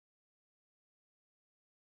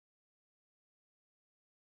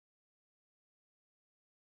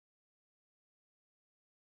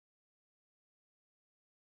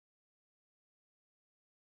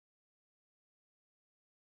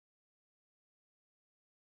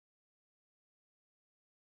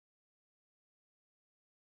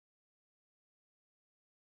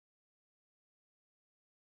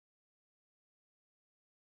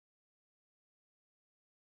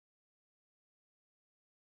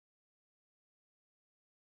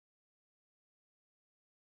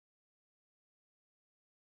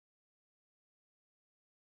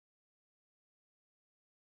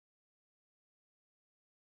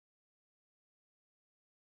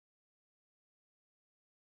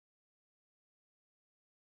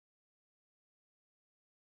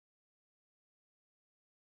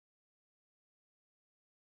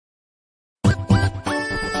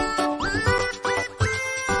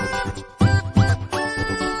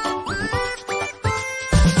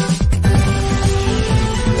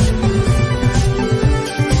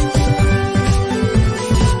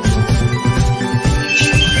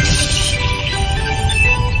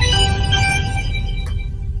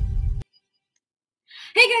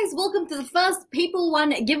Hey guys, welcome to the first Paper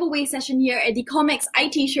One giveaway session here at the Comics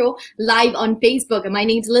IT Show live on Facebook. And my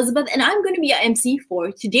name's Elizabeth and I'm going to be your MC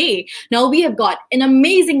for today. Now we have got an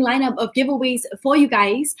amazing lineup of giveaways for you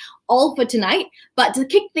guys, all for tonight. But to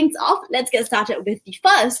kick things off, let's get started with the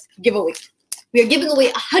first giveaway. We are giving away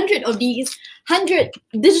 100 of these 100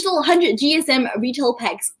 GSM retail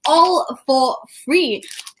packs, all for free.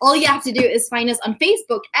 All you have to do is find us on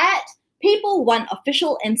Facebook at Paper One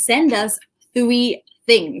Official and send us 3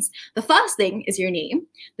 things. The first thing is your name,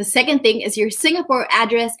 the second thing is your Singapore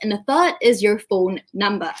address, and the third is your phone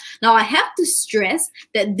number. Now, I have to stress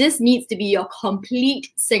that this needs to be your complete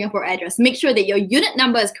Singapore address. Make sure that your unit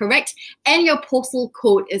number is correct and your postal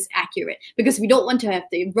code is accurate, because we don't want to have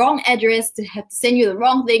the wrong address, to have to send you the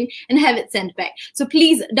wrong thing and have it sent back. So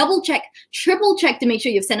please double check, triple check to make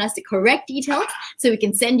sure you've sent us the correct details so we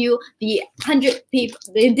can send you the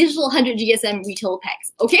additional 100 GSM retail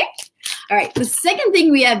packs, okay? All right, the second thing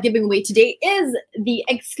we have giving away today is the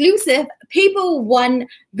exclusive Paper One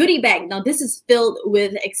goodie bag. Now, this is filled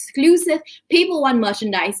with exclusive Paper One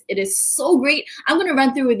merchandise. It is so great. I'm going to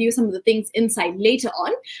run through with you some of the things inside later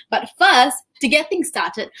on. But first, to get things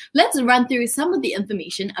started, let's run through some of the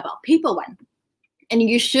information about Paper One. And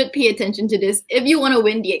you should pay attention to this if you want to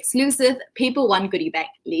win the exclusive Paper One goodie bag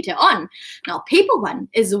later on. Now, Paper One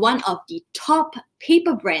is one of the top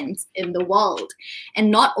paper brands in the world. And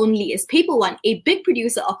not only is Paper One a big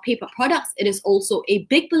producer of paper products, it is also a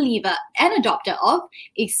big believer and adopter of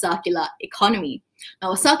a circular economy.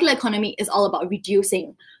 Now, a circular economy is all about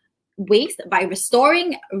reducing waste by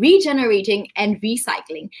restoring, regenerating, and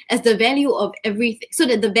recycling as the value of everything, so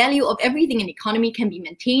that the value of everything in the economy can be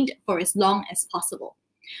maintained for as long as possible.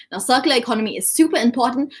 Now, circular economy is super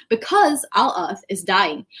important because our Earth is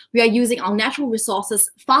dying. We are using our natural resources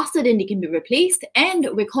faster than they can be replaced, and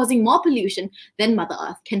we're causing more pollution than Mother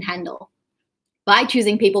Earth can handle. By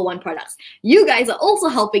choosing Paper One products, you guys are also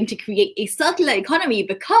helping to create a circular economy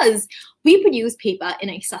because we produce paper in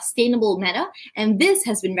a sustainable manner, and this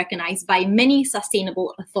has been recognized by many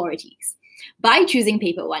sustainable authorities. By choosing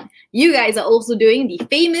Paper One, you guys are also doing the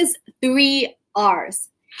famous 3 R's.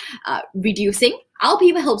 Reducing. Our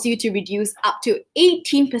paper helps you to reduce up to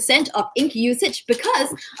 18% of ink usage because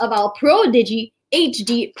of our ProDigi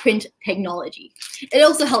HD print technology. It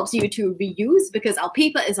also helps you to reuse because our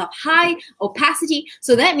paper is of high opacity,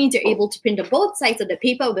 so that means you're able to print on both sides of the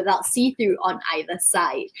paper without see-through on either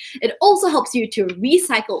side. It also helps you to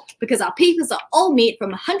recycle because our papers are all made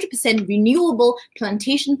from 100% renewable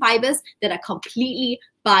plantation fibers that are completely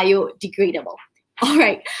biodegradable. All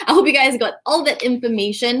right, I hope you guys got all that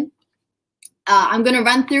information. I'm going to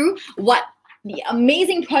run through what the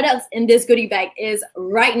amazing products in this goodie bag is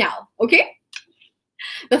right now, okay?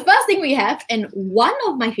 The first thing we have, and one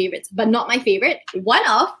of my favorites, but not my favorite,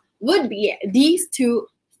 would be these 2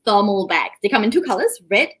 thermal bags. They come in 2 colors,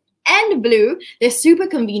 red and blue. They're super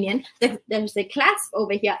convenient. There's a clasp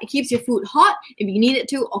over here. It keeps your food hot if you need it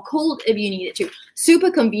to, or cold if you need it to.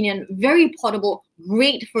 Super convenient, very portable,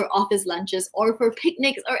 great for office lunches or for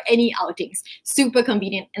picnics or any outings. Super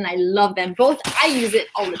convenient, and I love them both. I use it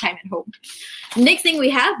all the time at home. Next thing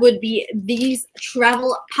we have would be these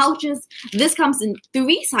travel pouches. This comes in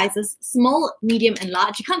 3 sizes, small, medium, and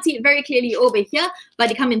large. You can't see it very clearly over here, but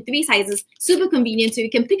they come in 3 sizes. Super convenient, so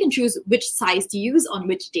you can pick and choose which size to use on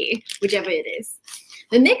which day, whichever it is.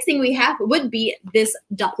 The next thing we have would be this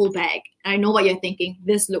duffel bag. I know what you're thinking.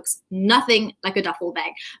 This looks nothing like a duffel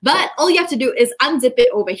bag. But all you have to do is unzip it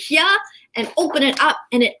over here and open it up,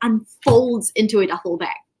 and it unfolds into a duffel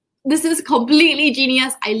bag. This is completely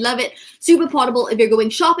genius. I love it. Super portable. If you're going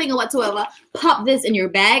shopping or whatsoever, pop this in your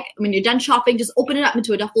bag. When you're done shopping, just open it up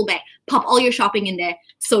into a duffel bag. Pop all your shopping in there.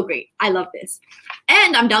 So great. I love this.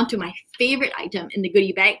 And I'm down to my favorite item in the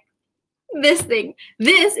goodie bag. This thing.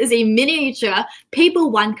 This is a miniature Paper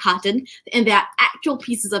One carton, and there are actual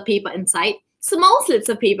pieces of paper inside. Small slits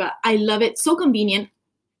of paper. I love it. So convenient.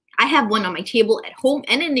 I have one on my table at home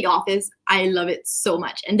and in the office. I love it so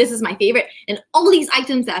much. And this is my favorite. And all these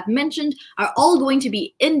items that I've mentioned are all going to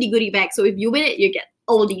be in the goodie bag. So if you win it, you get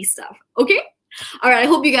all these stuff. Okay? All right. I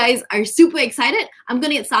hope you guys are super excited. I'm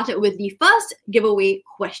going to get started with the first giveaway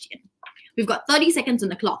question. We've got 30 seconds on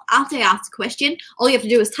the clock. After I ask a question, all you have to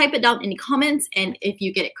do is type it down in the comments. And if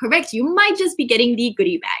you get it correct, you might just be getting the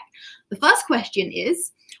goodie bag. The first question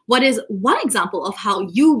is, what is one example of how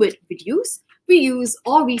you would reduce, reuse,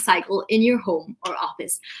 or recycle in your home or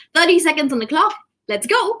office? 30 seconds on the clock. Let's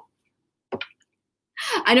go.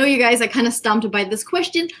 I know you guys are kind of stumped by this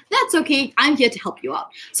question. That's okay. I'm here to help you out.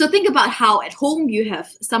 So think about how at home you have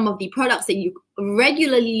some of the products that you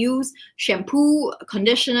regularly use: shampoo,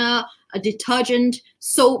 conditioner, a detergent,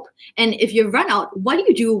 soap. And if you run out, what do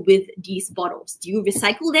you do with these bottles? Do you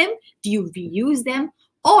recycle them? Do you reuse them?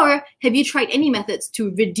 Or have you tried any methods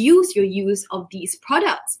to reduce your use of these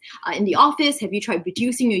products? In the office, have you tried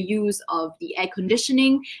reducing your use of the air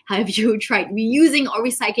conditioning? Have you tried reusing or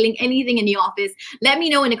recycling anything in the office? Let me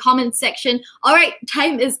know in the comments section. All right,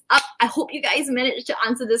 time is up. I hope you guys managed to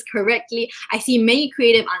answer this correctly. I see many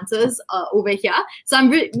creative answers over here. So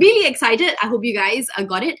I'm really excited. I hope you guys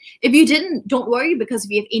got it. If you didn't, don't worry, because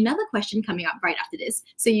we have another question coming up right after this.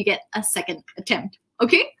 So you get a second attempt.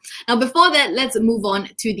 Okay, now before that, let's move on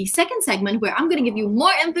to the second segment where I'm going to give you more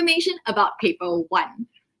information about paper one.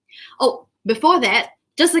 Oh, before that,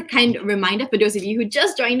 just a kind reminder for those of you who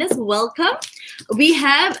just joined us, welcome. We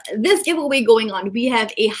have this giveaway going on. We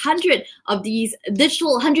have 100 of these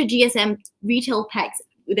digital 100 GSM retail packs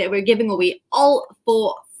that we're giving away, all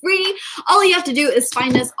for free. All you have to do is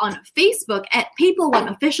find us on Facebook at Paper One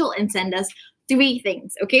Official and send us 3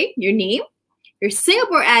 things, okay? Your name, your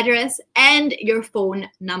Singapore address, and your phone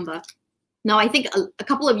number. Now, I think a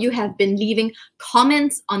couple of you have been leaving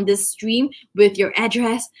comments on this stream with your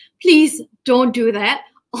address. Please don't do that.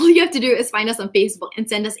 All you have to do is find us on Facebook and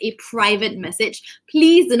send us a private message.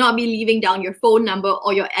 Please do not be leaving down your phone number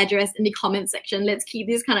or your address in the comment section. Let's keep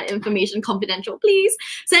this kind of information confidential, please.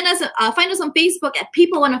 Send us, find us on Facebook at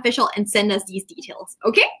Paper One Official and send us these details,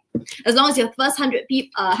 okay? As long as you're the first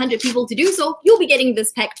 100 people to do so, you'll be getting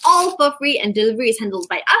this pack all for free, and delivery is handled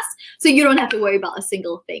by us, so you don't have to worry about a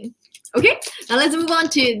single thing. Okay, now let's move on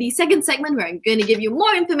to the second segment where I'm going to give you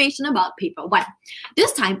more information about Paper One.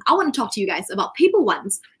 This time, I want to talk to you guys about Paper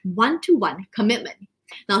One's one-to-one commitment.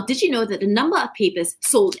 Now, did you know that the number of papers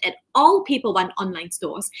sold at all Paper One online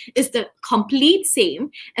stores is the complete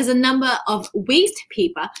same as the number of waste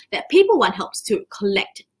paper that Paper One helps to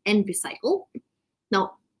collect and recycle?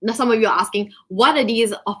 Now, some of you are asking, what are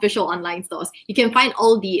these official online stores? You can find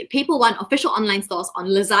all the Paper One official online stores on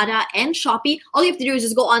Lazada and Shopee. All you have to do is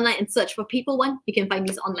just go online and search for Paper One. You can find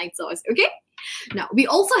these online stores, okay? Now, we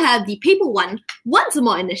also have the Paper One Once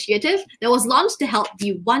More initiative that was launched to help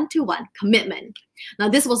the one-to-one commitment. Now,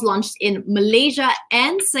 this was launched in Malaysia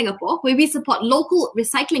and Singapore, where we support local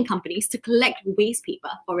recycling companies to collect waste paper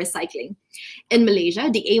for recycling. In Malaysia,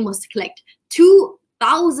 the aim was to collect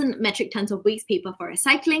 2,000 metric tons of waste paper for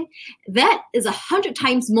recycling. That is 100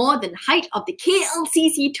 times more than the height of the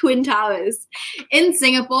KLCC Twin Towers. In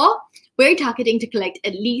Singapore, we're targeting to collect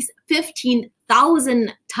at least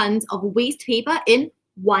 15,000 tons of waste paper in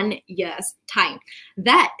 1 year's time.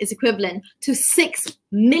 That is equivalent to 6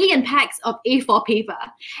 million packs of A4 paper.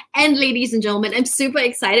 And ladies and gentlemen, I'm super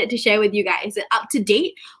excited to share with you guys that up to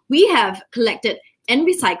date, we have collected and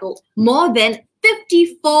recycled more than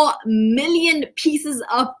 54 million pieces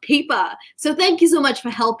of paper. So thank you so much for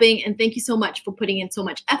helping, and thank you so much for putting in so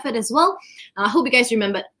much effort as well. I hope you guys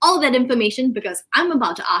remembered all that information, because I'm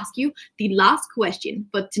about to ask you the last question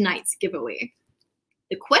for tonight's giveaway.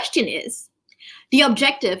 The question is, the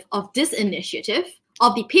objective of this initiative,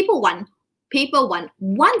 of the Paper One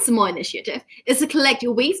Once More initiative, is to collect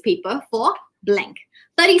your waste paper for blank.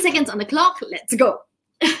 30 seconds on the clock, let's go.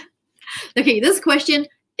 Okay, this question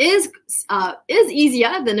is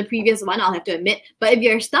easier than the previous one, I'll have to admit. But if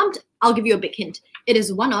you're stumped, I'll give you a big hint. It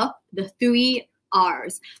is one of the 3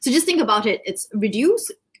 R's. So just think about it. It's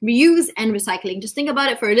reduce, reuse, and recycling. Just think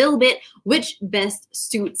about it for a little bit, which best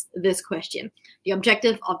suits this question. The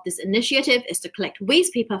objective of this initiative is to collect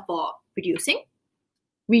waste paper for reducing,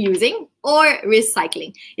 reusing, or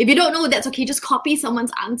recycling. If you don't know, that's okay. Just copy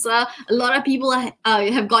someone's answer. A lot of people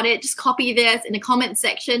have got it. Just copy theirs in the comment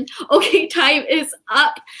section. Okay, time is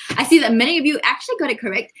up. I see that many of you actually got it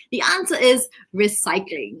correct. The answer is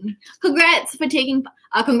recycling. Congrats for taking.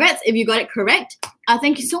 Congrats if you got it correct.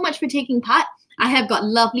 Thank you so much for taking part. I have got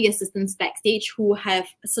lovely assistants backstage who have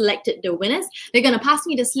selected the winners. They're going to pass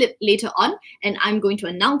me the slip later on, and I'm going to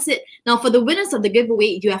announce it. Now, for the winners of the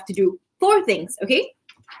giveaway, you have to do 4 things, okay?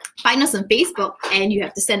 Find us on Facebook, and you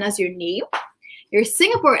have to send us your name, your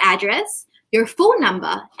Singapore address, your phone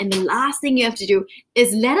number, and the last thing you have to do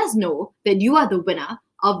is let us know that you are the winner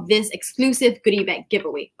of this exclusive goodie bag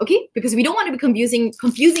giveaway, okay? Because we don't want to be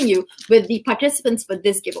confusing you with the participants for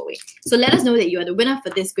this giveaway. So let us know that you are the winner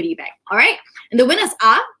for this goodie bag, all right? And the winners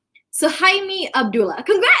are Suhaimi Abdullah.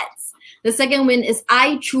 Congrats! The second win is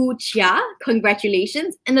I Chu Chia.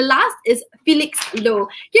 Congratulations. And the last is Felix Low.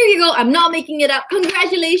 Here you go. I'm not making it up.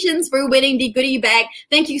 Congratulations for winning the goodie bag.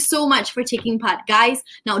 Thank you so much for taking part, guys.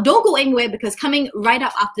 Now, don't go anywhere because coming right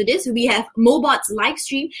up after this, we have Mobot's live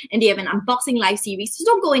stream and they have an unboxing live series. So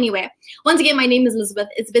don't go anywhere. Once again, my name is Elizabeth.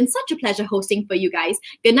 It's been such a pleasure hosting for you guys.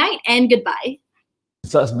 Good night and goodbye.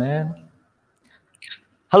 Sucks, man.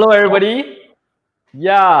 Hello, everybody.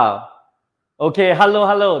 Yeah. Okay,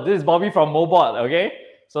 hello. This is Bobby from Mobot, okay?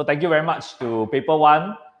 So thank you very much to Paper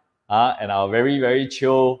One and our very, very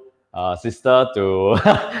chill sister to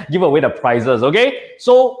give away the prizes, okay?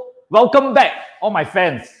 So welcome back, all my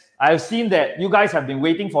fans. I've seen that you guys have been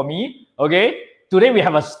waiting for me, okay? Today we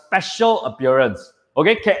have a special appearance,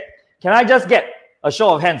 okay? Can I just get a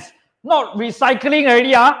show of hands? Not recycling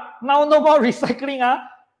already, Now no more recycling,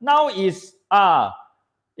 Now is,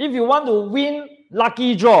 if you want to win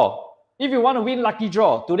lucky draw,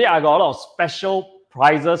 today I got a lot of special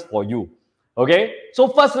prizes for you. Okay, so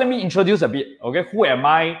first let me introduce a bit. Okay, who am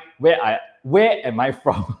I? Where am I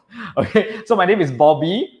from? Okay, so my name is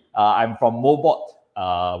Bobby. I'm from Mobot.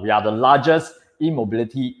 We are the largest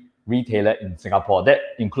e-mobility retailer in Singapore. That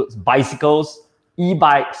includes bicycles,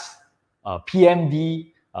 e-bikes,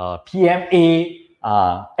 PMD, PMA,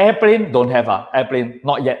 airplane. Don't have airplane,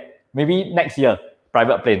 not yet. Maybe next year,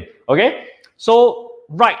 private plane. Okay, so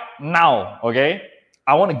right now, okay,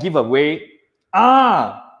 I want to give away.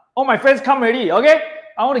 All my friends come already, okay?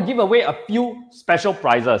 I want to give away a few special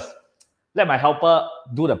prizes. Let my helper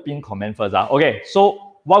do the pin comment first. Okay,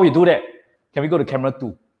 so while we do that, can we go to camera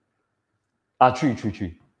 2?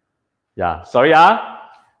 Three. Yeah, sorry.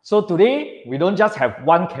 So today, we don't just have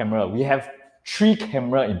one camera. We have 3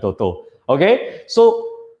 cameras in total. Okay, so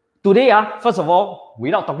today, first of all,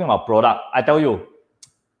 without talking about product, I tell you,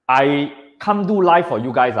 I come do live for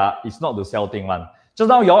you guys. It's not to sell thing, man. Just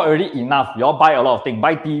now, you all already enough. You all buy a lot of things.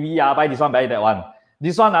 Buy TV, buy this one, buy that one.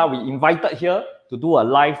 This one, we invited here to do a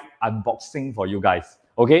live unboxing for you guys.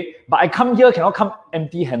 Okay? But I come here, cannot come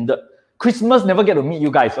empty-handed. Christmas never get to meet you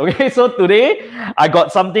guys. Okay? So today, I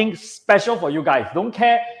got something special for you guys. Don't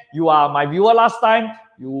care. You are my viewer last time.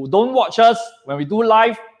 You don't watch us when we do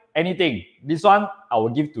live, anything. This one, I will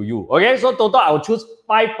give to you. Okay? So total, I will choose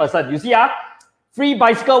 5 person. You see, free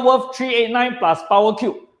bicycle worth 389 plus power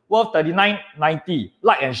cube worth 39.90.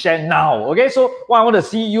 Like and share now. Okay, so what I want to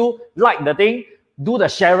see you like the thing, do the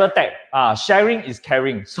sharer tag. Sharing is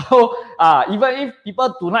caring. So even if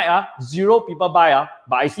people tonight 0 people buy,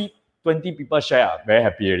 but I see 20 people share, very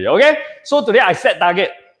happy already. Okay, so today I set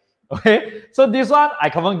target. Okay, so this one I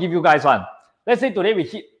come on give you guys one. Let's say today we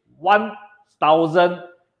hit 1,000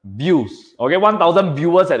 views. Okay, 1,000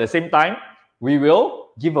 viewers at the same time. We will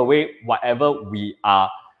give away whatever we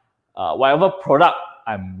are, whatever product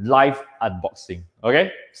I'm live unboxing.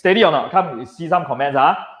 Okay, steady or not? Come see some comments.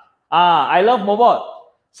 I love Mobot.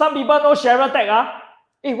 Some people know sharer tag.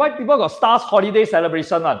 Hey, why people got stars holiday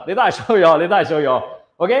celebration one? Later I show you.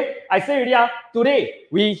 Okay, I say already. Today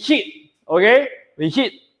we hit. Okay, we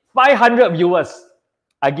hit 500 viewers.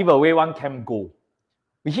 I give away 1 cam gold.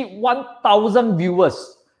 We hit 1,000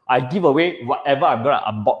 viewers. I give away whatever I'm gonna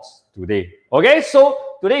unbox today. Okay, so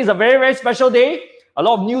today is a very, very special day. A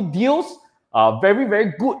lot of new deals. Very,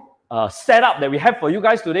 very good setup that we have for you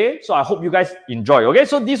guys today. So I hope you guys enjoy. Okay,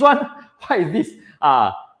 so this one, what is this?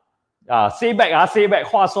 Say back.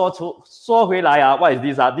 话说回来 what is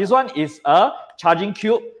this? This one is a charging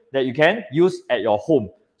cube that you can use at your home.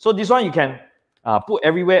 So this one you can put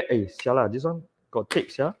everywhere. Hey, this one got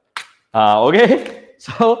tapes, okay.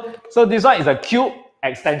 So this one is a cube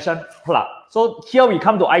extension plug. So here we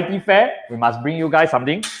come to IT fair. We must bring you guys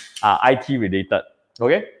something IT related.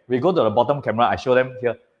 Okay, we go to the bottom camera. I show them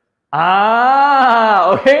here.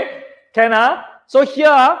 Okay, can So here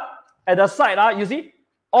at the side you see,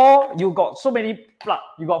 you got so many plug.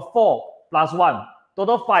 You got 4 plus 1,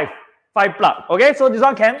 total 5 plug. Okay, so this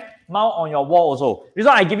one can mount on your wall also. This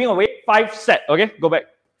one I giving away 5 set. Okay, go back.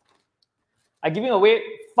 I giving away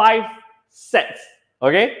 5 sets.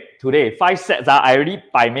 Okay, today 5 sets. I already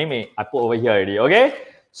by Mei I put over here already. Okay,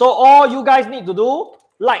 so all you guys need to do,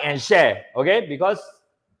 like and share. Okay, because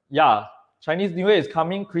yeah, Chinese New Year is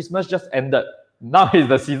coming. Christmas just ended. Now is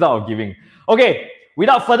the season of giving. Okay,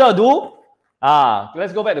 without further ado,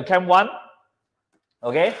 let's go back to cam 1.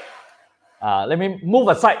 Okay, let me move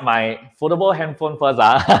aside my foldable handphone first.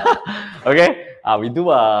 Okay, we do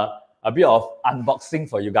a bit of unboxing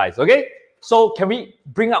for you guys. Okay, so can we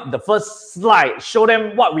bring up the first slide? Show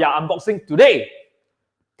them what we are unboxing today.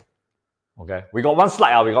 Okay, we got one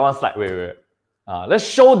slide. Wait. Let's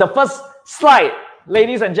show the first slide,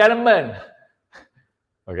 ladies and gentlemen.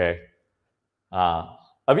 Okay.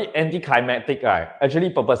 A a bit anticlimactic, right? Actually,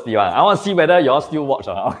 purposely one. I want to see whether you all still watch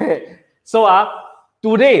or not. Okay. So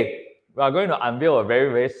today we are going to unveil a very,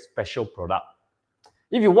 very special product.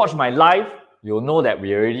 If you watch my live, you'll know that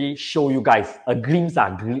we already show you guys a glimpse,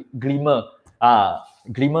 glimmer,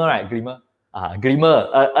 glimmer, right? Glimmer,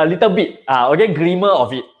 a little bit, okay, glimmer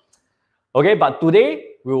of it. Okay, but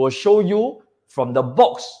today we will show you from the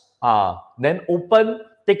box, then open,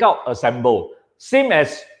 take out, assemble. Same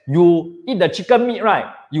as you eat the chicken meat, right?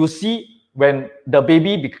 You see when the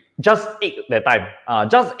baby just ate that time,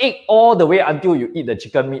 just ate all the way until you eat the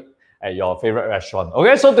chicken meat at your favorite restaurant.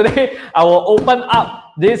 Okay, so today I will open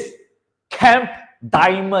up this Camp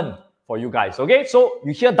Diamond for you guys. Okay, so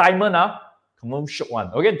you hear diamond, come on, shook one.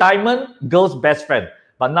 Okay, diamond, girl's best friend,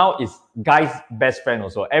 but now it's guy's best friend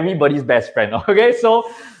also. Everybody's best friend. Okay, so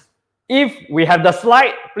if we have the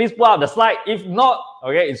slide, please pull out the slide. If not,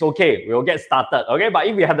 okay, it's okay. We'll get started. Okay, but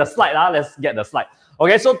if we have the slide, let's get the slide.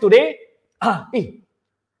 Okay, so today, wait.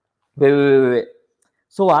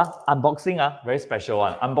 So unboxing, very special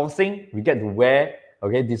one. Unboxing, we get to wear.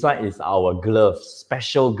 Okay, this one is our gloves,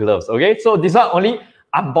 special gloves. Okay, so this one only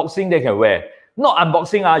unboxing they can wear. Not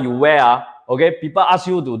unboxing, you wear. Okay, people ask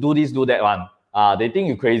you to do this, do that one. They think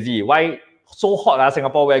you crazy. Why so hot?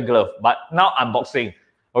 Singapore wear glove, but now unboxing.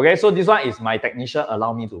 Okay, so this one is my technician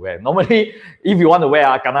allow me to wear. Normally, if you want to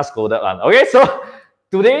wear, gonna scolded one. Okay, so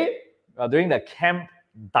today we are doing the Camp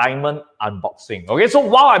Diamond unboxing. Okay, so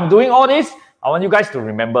while I'm doing all this, I want you guys to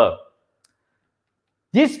remember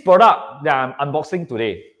this product that I'm unboxing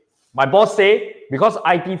today. My boss say because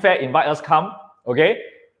IT Fair invite us come, okay,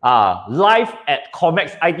 live at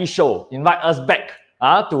Comex IT Show, invite us back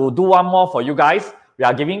to do one more for you guys. We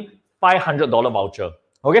are giving $500 voucher.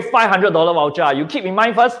 Okay, $500 voucher. You keep in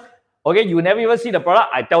mind first. Okay, you never even see the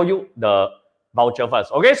product. I tell you the voucher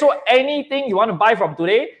first. Okay, so anything you want to buy from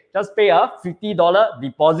today, just pay a $50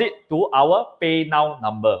 deposit to our Pay Now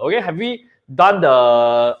number. Okay, have we done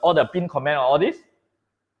all the pin comment on all this?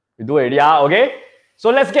 We do already, okay?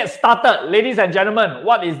 So let's get started. Ladies and gentlemen,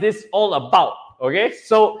 what is this all about? Okay,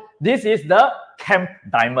 so this is the Camp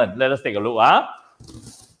Diamond. Let us take a look.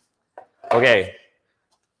 Okay.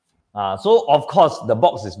 So of course the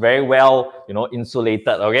box is very well, insulated.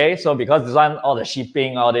 Okay, so because this one, all the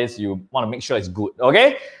shipping, all this, you want to make sure it's good.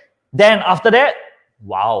 Okay, then after that,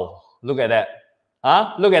 wow, look at that.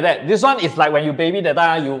 Look at that. This one is like when you baby that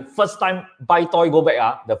time, you first time buy toy, go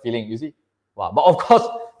back, the feeling, you see? Wow, but of course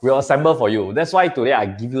we'll assemble for you. That's why today I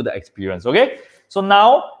give you the experience. Okay, so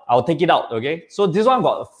now I'll take it out. Okay, so this one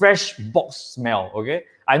got a fresh box smell. Okay,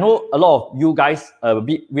 I know a lot of you guys, a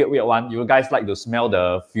bit weird one. You guys like to smell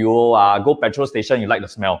the fuel, go petrol station, you like the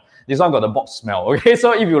smell. This one got the box smell. Okay,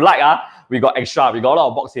 so if you like, we got extra, we got a lot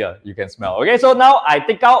of box here, you can smell. Okay, so now I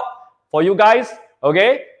take out for you guys,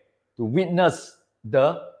 okay, to witness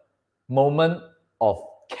the moment of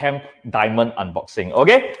Camp Diamond unboxing.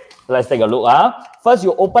 Okay, let's take a look. First,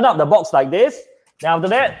 you open up the box like this. Then after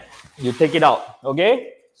that, you take it out.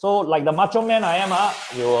 Okay, so like the macho man I am,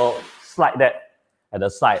 we will slide that at the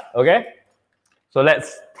side. Okay, so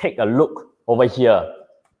let's take a look over here.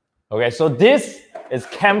 Okay, so this is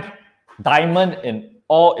Camp Diamond in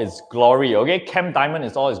all its glory. Okay, Camp Diamond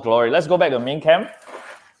is all its glory. Let's go back to the main cam.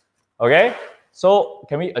 Okay, so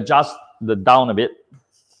can we adjust the down a bit?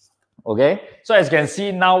 Okay, so as you can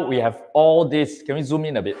see now we have all this. Can we zoom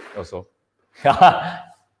in a bit also?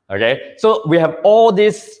 Okay, so we have all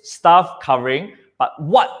this stuff covering, but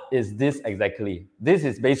what is this exactly? This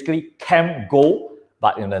is basically Camp Gold,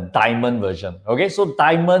 but in a diamond version. Okay, so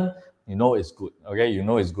diamond, you know it's good. Okay, you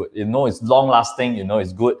know it's good. You know it's long lasting. You know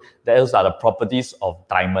it's good. Those are the properties of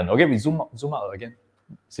diamond. Okay, we zoom out again,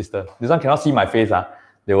 sister. This one cannot see my face.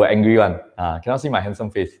 They were angry one. Cannot see my handsome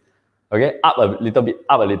face. Okay, up a little bit,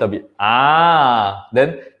 up a little bit.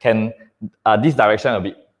 Then can this direction a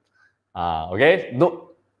bit. Okay,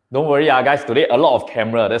 don't worry, guys. Today a lot of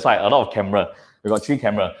camera. That's why a lot of camera. We got 3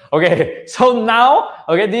 camera. Okay, so now,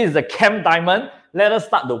 okay, this is the Camp Diamond. Let us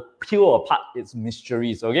start to peel apart its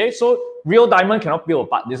mysteries. Okay, so real diamond cannot peel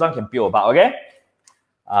apart. This one can peel apart. Okay.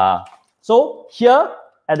 So here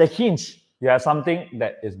at the hinge, you have something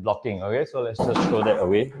that is blocking. Okay, so let's just throw that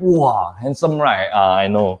away. Wow, handsome, right? I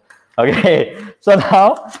know. Okay, so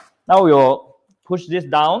now we will push this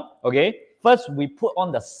down. Okay, first we put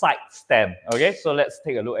on the side stand. Okay, so let's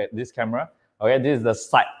take a look at this camera. Okay, this is the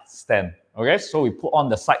side stand. Okay, so we put on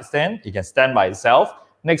the side stand. It can stand by itself.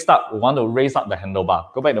 Next up, we want to raise up the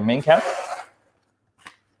handlebar. Go back to the main cam.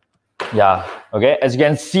 Yeah, okay, as you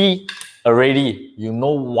can see already, you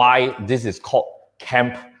know why this is called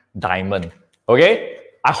Camp Diamond. Okay,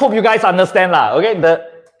 I hope you guys understand lah. Okay,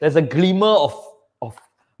 there's a glimmer of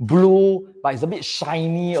blue, but it's a bit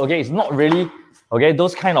shiny. Okay, it's not really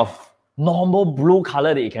those kind of normal blue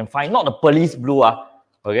color that you can find, not the police blue.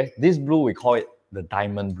 Okay, this blue we call it the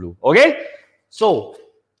diamond blue. Okay, so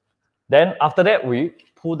then after that we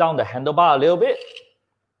pull down the handlebar a little bit.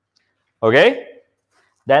 Okay,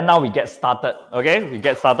 then now we get started. Okay, we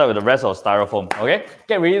get started with the rest of the styrofoam. Okay,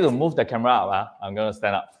 get ready to move the camera up. I'm gonna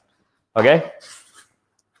stand up. Okay.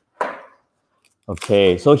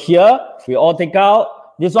 Okay, so here we all take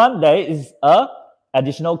out this one. There is a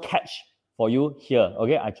additional catch for you here.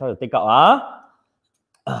 Okay, I try to take out.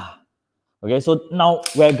 Okay, so now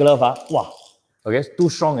wear glove. Wow. Okay, too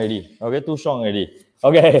strong already. Okay, too strong already.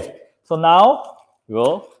 Okay, so now we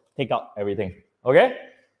will take out everything. Okay,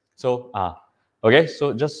 so okay,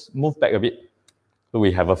 so just move back a bit so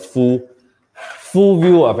we have a full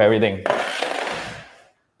view of everything.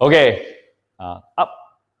 Okay, up.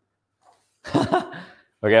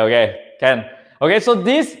 Okay, can. Okay, so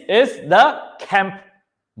this is the camp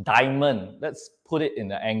diamond. Let's put it in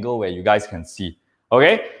the angle where you guys can see.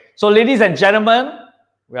 Okay, so ladies and gentlemen,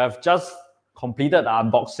 we have just completed the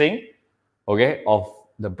unboxing, okay, of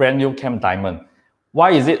the brand new camp diamond.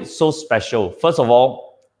 Why is it so special? First of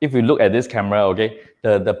all, if you look at this camera, okay,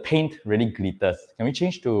 the paint really glitters. Can we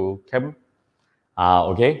change to camp?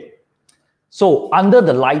 Okay. So under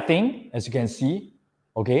the lighting, as you can see,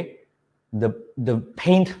 okay, the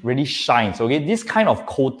paint really shines. Okay, this kind of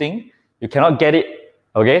coating you cannot get it,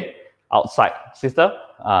 okay, outside. Sister,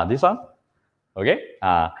 this one, okay.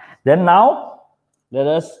 Then now let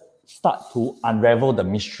us start to unravel the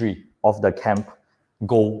mystery of the Camp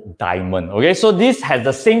Gold diamond. Okay, so this has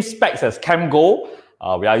the same specs as Camp Gold.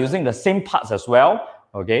 We are using the same parts as well.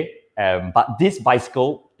 Okay, but this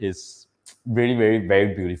bicycle is really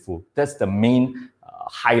very beautiful. That's the main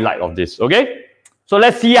highlight of this. Okay. So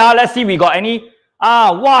let's see, we got any,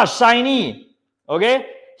 wow, shiny, okay,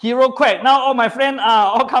 Hero Quack. Now all my friends,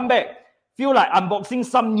 all come back, feel like unboxing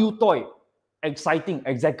some new toy, exciting,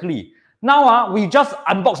 exactly. Now, we just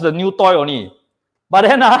unboxed the new toy only, but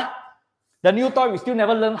then, the new toy, we still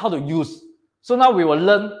never learn how to use. So now we will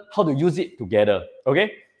learn how to use it together,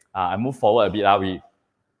 okay. I move forward a bit,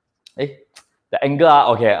 the angle,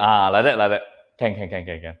 okay, like that,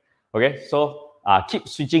 can. Okay, so keep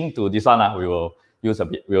switching to this one, we will use a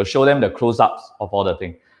bit. We will show them the close-ups of all the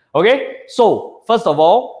things. Okay, so first of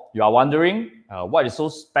all, you are wondering what is so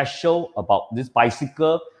special about this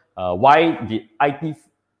bicycle? Why the IT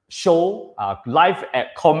show, live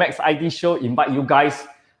at Comex IT show, invite you guys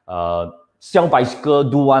sell bicycle,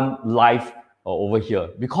 do one live over here?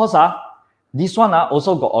 Because this one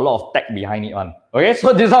also got a lot of tech behind it. Okay,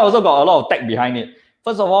 so this one also got a lot of tech behind it.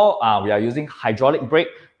 First of all, we are using hydraulic brake.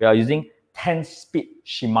 We are using 10-speed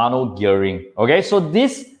Shimano gearing. Okay, so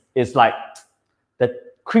this is like the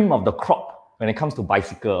cream of the crop when it comes to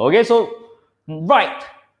bicycle. Okay, so right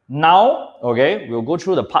now, okay, we'll go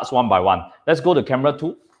through the parts one by one. Let's go to camera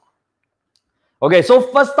 2. Okay, so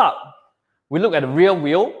first up, we look at the rear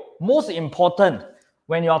wheel. Most important,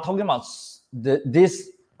 when you are talking about this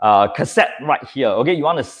cassette right here, okay, you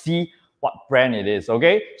want to see what brand it is.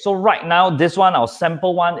 Okay, so right now, this one, our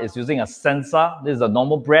sample one, is using a sensor. This is a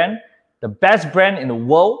normal brand. The best brand in the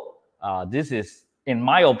world, this is, in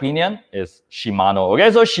my opinion, is Shimano.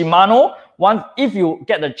 Okay, so Shimano, if you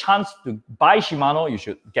get the chance to buy Shimano, you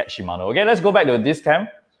should get Shimano. Okay, let's go back to this cam.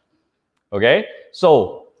 Okay,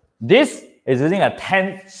 so this is using a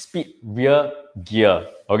 10-speed rear gear.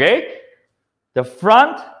 Okay, the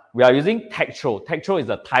front, we are using Tektro. Tektro is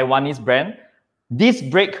a Taiwanese brand. Disc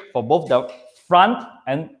brake for both the front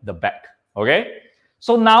and the back. Okay,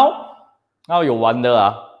 so now you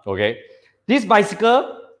wonder, okay, this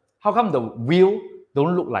bicycle, how come the wheel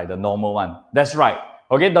don't look like the normal one? That's right.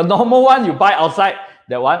 Okay, the normal one you buy outside,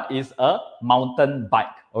 that one is a mountain bike.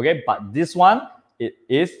 Okay, but this one, it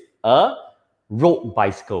is a road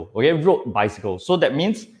bicycle. Okay, road bicycle. So that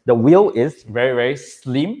means the wheel is very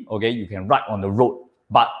slim. Okay, you can ride on the road.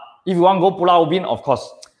 But if you want to go Pulau Ubin, of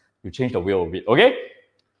course, you change the wheel a bit. Okay.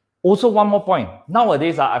 Also, one more point.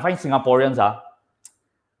 Nowadays, I find Singaporeans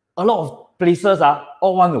a lot of places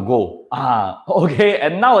all want to go. Okay.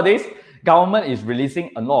 And nowadays, government is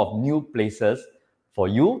releasing a lot of new places for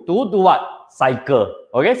you to do what? Cycle.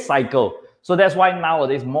 Okay, cycle. So that's why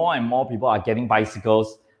nowadays more and more people are getting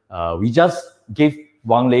bicycles. We just gave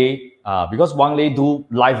Wang Lei, because Wang Lei do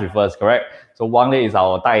live with us, correct? So Wang Lei is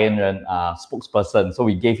our 代言人 spokesperson. So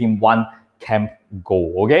we gave him one Camp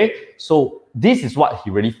Gold. Okay, so this is what he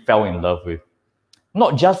really fell in love with.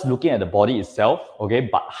 Not just looking at the body itself, okay,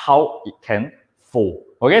 but how it can fold.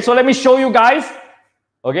 Okay, so let me show you guys,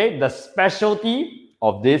 okay, the specialty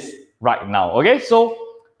of this right now. Okay, so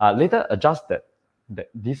later adjust that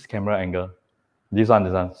this camera angle. This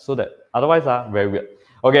one. So that otherwise, very weird.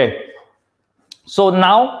 Okay. So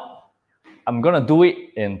now I'm gonna do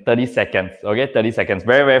it in 30 seconds. Okay, 30 seconds.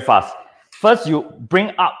 Very, very fast. First, you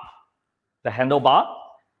bring up the handlebar.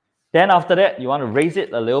 Then after that, you want to raise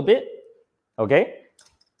it a little bit. Okay.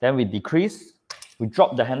 Then we decrease. We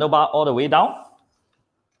drop the handlebar all the way down.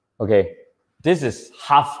 Okay. This is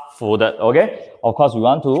half folded. Okay. Of course, we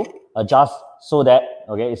want to adjust so that,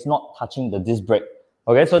 okay, it's not touching the disc brake.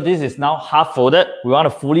 Okay. So this is now half folded. We want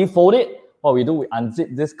to fully fold it. What we do, we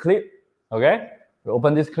unzip this clip. Okay. We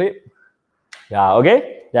open this clip. Yeah.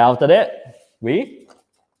 Okay. Then after that, we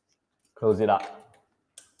close it up.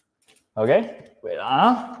 Okay. Wait.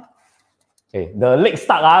 Okay. The leg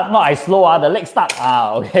stuck. Not I slow. The leg stuck.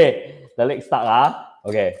 Okay. The leg stuck.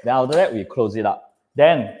 Okay. Then after that, we close it up.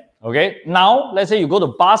 Then, okay. Now, let's say you go to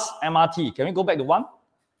bus MRT. Can we go back to one?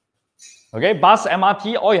 Okay. Bus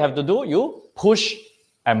MRT, all you have to do, you push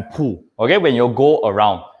and pull. Okay. When you go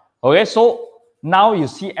around. Okay. So now you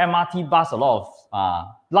see MRT bus a lot of,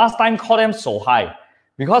 last time call them so high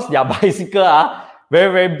because their bicycle are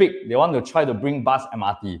very, very big. They want to try to bring bus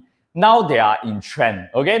MRT. Now they are in trend.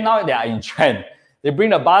 Okay. Now they are in trend. They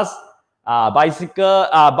bring the bus, bicycle,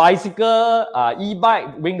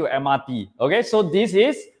 e-bike, bring to MRT. Okay. So this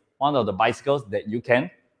is one of the bicycles that you can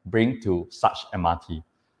bring to such MRT.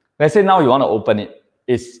 Let's say now you want to open it.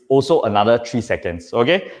 It's also another 3 seconds.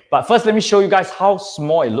 Okay. But first, let me show you guys how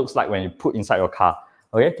small it looks like when you put inside your car.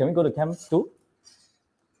 Okay. Can we go to cam 2?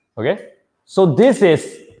 Okay. So this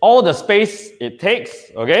is all the space it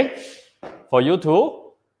takes. Okay. For you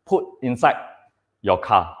to put inside your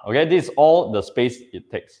car. Okay. This is all the space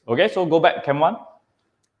it takes. Okay. So go back cam 1.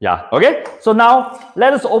 Yeah. Okay. So now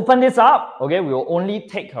let us open this up. Okay. We will only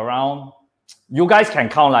take around, you guys can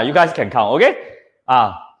count. You guys can count. Okay.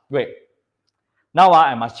 Wait. Now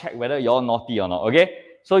I must check whether you're naughty or not. Okay.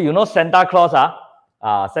 So you know Santa Claus,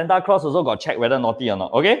 Santa Claus also got check whether naughty or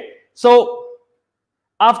not. Okay. So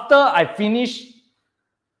after I finish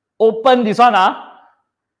open this one,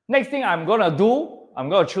 next thing I'm gonna do, I'm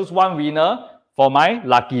gonna choose one winner for my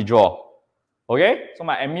lucky draw. Okay. So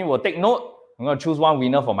my admin will take note. I'm gonna choose one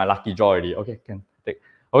winner for my lucky draw already. Okay, can take.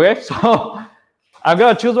 Okay. So I'm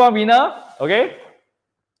gonna choose one winner. Okay.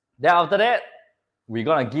 Then after that, we're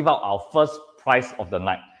gonna give out our first prize of the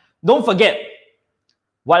night. Don't forget,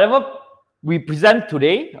 whatever we present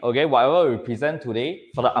today, okay, whatever we present today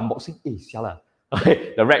for the unboxing,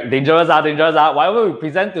 okay, the rack, dangerous, whatever we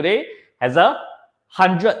present today has a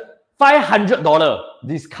 $500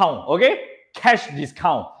 discount, okay, cash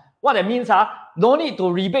discount. What that means, no need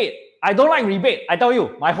to rebate. I don't like rebate. I tell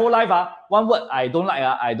you, my whole life, one word, I don't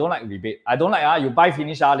like rebate. I don't like, you buy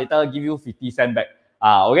finish, later give you 50 cents back.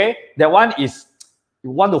 Okay, that one is,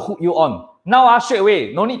 you want to hook you on. Now, straight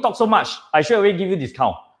away, no need talk so much. I straight away give you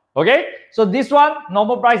discount. Okay, so this one,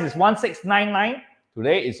 normal price is 1699.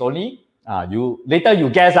 Today it's only, later you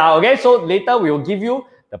guess, okay, so later we will give you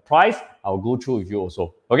the price. I'll go through with you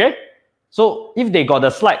also. Okay, so if they got the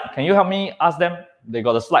slide, can you help me ask them? They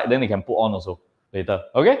got the slide, then they can put on also later.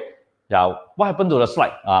 Okay, yeah, what happened to the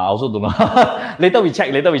slide? I also don't know. Later we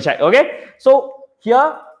check, okay. So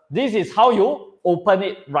here, this is how you open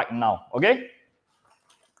it right now. Okay,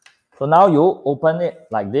 so now you open it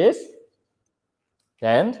like this.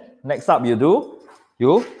 Then next up you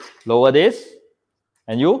lower this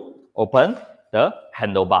and you open the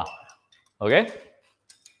handlebar. Okay,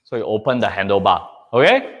 so you open the handlebar.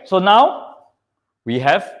 Okay, so now we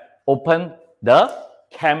have opened the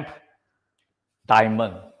Camp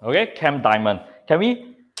Diamond. Okay, Camp Diamond. Can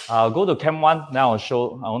we go to Cam 1? Now I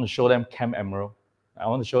want to show them Camp Emerald. I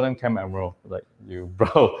want to show them Camp Emerald. Like you,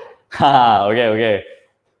 bro. Okay.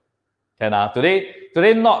 Can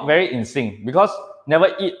today not very in sync because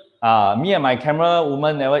never eat. Me and my camera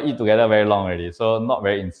woman never eat together very long already, so not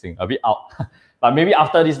very in sync. A bit out. But maybe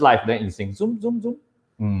after this live, then in sync.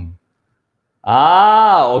 Zoom.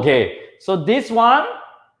 Okay. So this one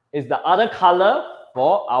is the other color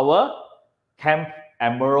for our Camp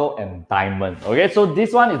Emerald and Diamond. Okay, so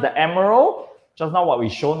this one is the emerald. Just now what we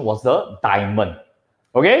shown was the diamond.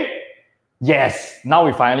 Okay. Yes. Now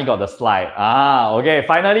we finally got the slide. Okay.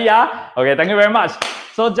 Finally, Okay. Thank you very much.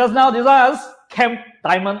 So just now this one is Camp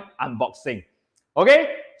Diamond unboxing.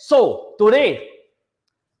 Okay. So today,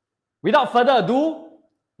 without further ado,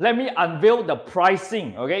 let me unveil the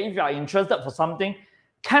pricing. Okay. If you are interested for something,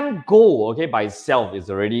 Camp Gold, okay, by itself is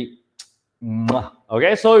already,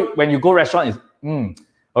 okay. So when you go restaurant, it's,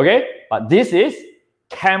 okay. But this is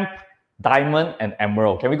Camp Diamond and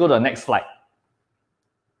Emerald. Can we go to the next slide?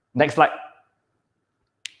 Next slide.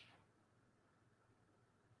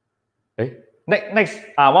 Okay. Next.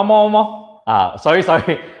 One more. Sorry.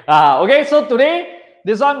 Okay, so today,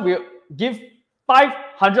 this one will give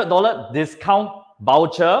 $500 discount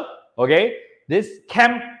voucher. Okay, this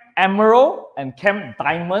Chem Emerald and Chem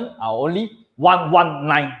Diamond are only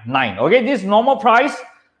 1199. Okay, this normal price,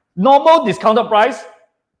 normal discounted price,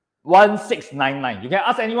 1699. You can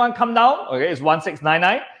ask anyone, come down. Okay, it's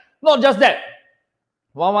 1699. Not just that,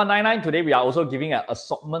 1199. Today we are also giving an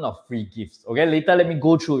assortment of free gifts. Okay, later let me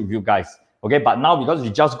go through with you guys. Okay, but now because we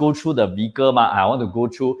just go through the vehicle, I want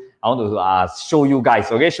to show you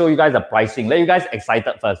guys. Okay, show you guys the pricing. Let you guys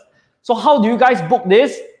excited first. So how do you guys book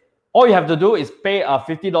this? All you have to do is pay a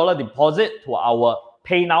 $50 deposit to our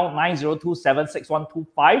PayNow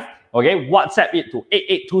 90276125. Okay, WhatsApp it to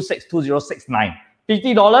 88262069.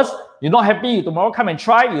 $50. You're not happy, you tomorrow come and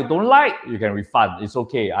try. You don't like, you can refund. It's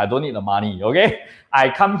okay. I don't need the money. Okay, I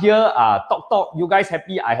come here, talk. You guys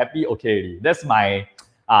happy? I happy. Okay, that's my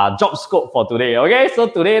job scope for today. Okay, so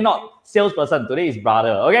today not salesperson. Today is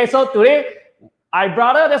brother. Okay, so today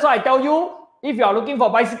brother. That's why I tell you. If you are looking for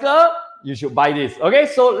bicycle, you should buy this. Okay,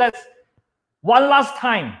 so let's one last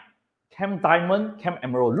time. Chem Diamond, Chem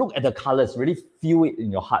Emerald. Look at the colors. Really feel it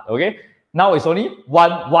in your heart. Okay. Now it's only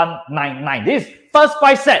 1199. This first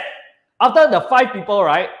 5 set. After the 5 people,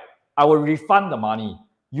 right, I will refund the money.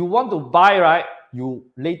 You want to buy, right? You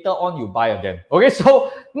later on you buy again. Okay,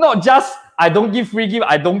 so not just I don't give free gift,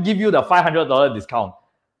 I don't give you the $500 discount.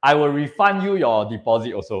 I will refund you your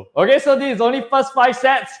deposit also. Okay, so this is only first 5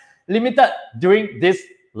 sets, limited during this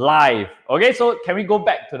live. Okay, so can we go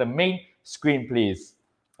back to the main screen, please?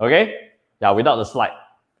 Okay, yeah, without the slide.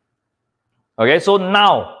 Okay, so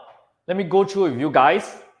now let me go through with you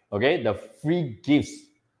guys, okay, the free gifts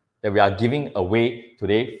that we are giving away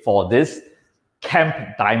today for this Chem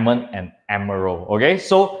Diamond and Emerald. Okay,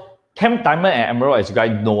 so Chem Diamond and Emerald, as you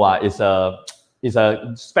guys know, is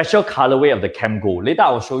a special colorway of the Chem Gold. Later, I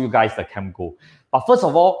will show you guys the Chem Gold. But first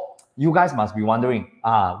of all, you guys must be wondering,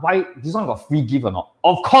 why this one got free gift or not?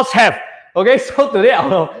 Of course have. Okay, so today I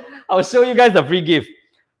will show you guys the free gift.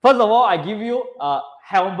 First of all, I give you a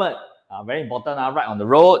helmet. Very important, right on the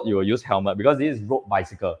road, you will use helmet because this is road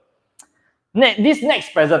bicycle. This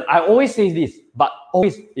next present, I always say this, but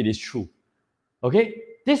always it is true. Okay,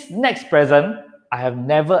 this next present, I have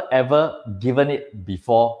never ever given it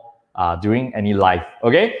before during any live.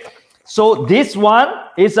 Okay, so this one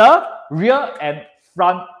is a rear and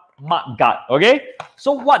front mud guard. Okay,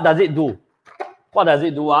 so what does it do? What does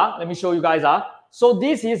it do? Let me show you guys. So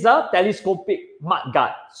this is a telescopic mud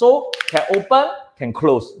guard. So can open, can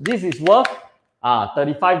close. This is worth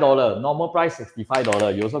 $35. Normal price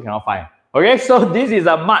 $65. You also cannot find. Okay, so this is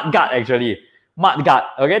a mud guard actually. Mud guard.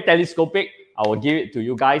 Okay, telescopic. I will give it to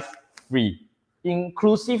you guys free,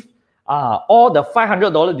 inclusive. All the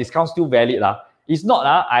 $500 discount still valid. It's not.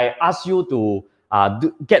 I ask you to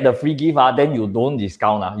get the free gift. Then you don't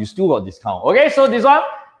discount. You still got discount. Okay, so this one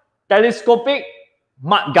telescopic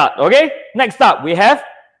mud guard. Okay, next up we have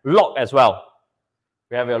lock as well.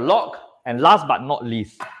 We have a lock, and last but not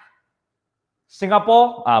least,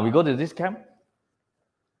 Singapore. We go to this camp.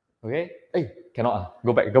 Okay, hey, cannot.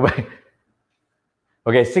 Go back.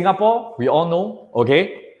 Okay, Singapore, we all know.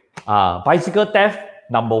 Okay, bicycle theft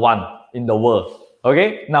 #1 in the world.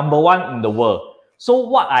 Okay, #1 in the world. So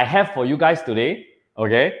what I have for you guys today,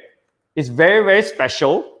 okay, is very, very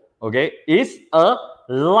special. Okay, is a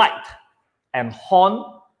light and horn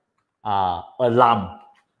alarm.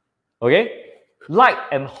 Okay, light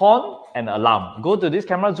and horn and alarm. Go to this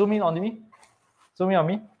camera, zoom in on me. Zoom in on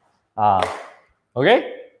me.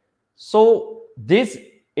 Okay, so this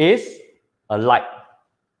is a light.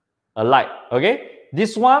 A light. Okay,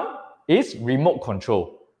 this one is remote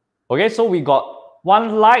control. Okay, so we got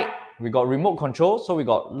one light, we got remote control, so we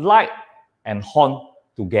got light and horn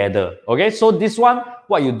together. Okay, so this one,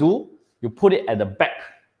 what you do, you put it at the back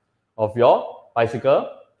of your bicycle.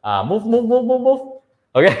 Move.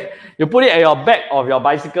 Okay, you put it at your back of your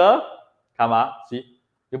bicycle. Come on, see,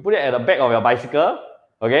 you put it at the back of your bicycle.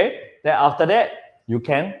 Okay, then after that, you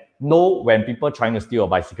can know when people trying to steal a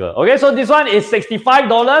bicycle. Okay, so this one is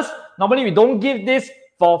 $65. Normally, we don't give this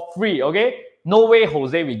for free. Okay, no way,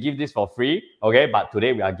 Jose, we give this for free. Okay, but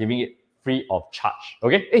today we are giving it free of charge.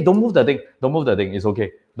 Okay, hey, don't move the thing. Don't move the thing. It's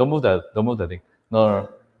okay. Don't move the thing. No.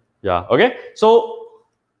 Yeah. Okay. So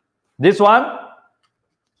this one,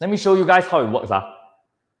 let me show you guys how it works.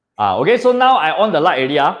 Okay. So now I on the light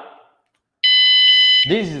already.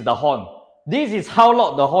 This is the horn. This is how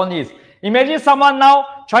loud the horn is. Imagine someone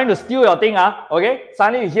now trying to steal your thing. Okay.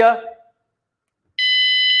 Suddenly you hear.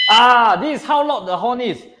 This is how loud the horn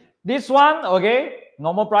is. This one, okay,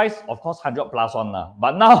 normal price, of course, 100 plus one.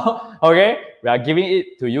 But now, okay, we are giving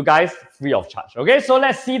it to you guys free of charge. Okay, so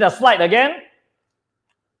let's see the slide again.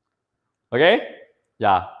 Okay,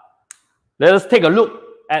 yeah. Let us take a look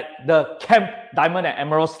at the Chem Diamond and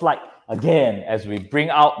Emerald slide again as we bring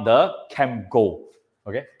out the Chem Gold.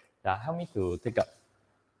 Okay, yeah, help me to take up.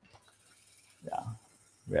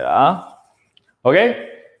 Yeah, okay.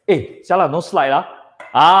 Hey, Siala, no slide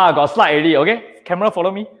got slide already. Okay, camera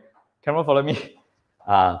follow me. Camera follow me.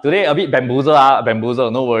 Today a bit bamboozle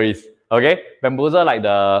bamboozle. No worries. Okay, bamboozle like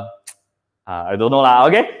the I don't know lah.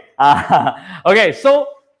 Okay. Okay, so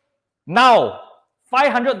now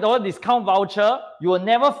 $500 discount voucher. You will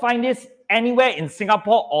never find this anywhere in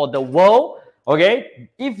Singapore or the world. Okay,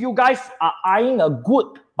 if you guys are eyeing a good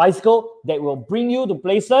bicycle that will bring you to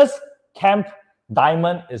places, Chem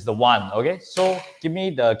Diamond is the one. Okay, so give me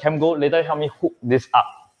the Chem Gold. Later, help me hook this up.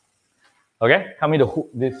 Okay, help me to hook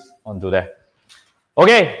this onto there.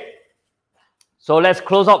 Okay, so let's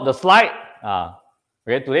close up the slide.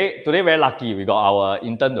 Okay, today very lucky. We got our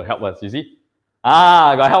intern to help us. You see,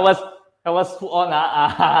 got help us put on.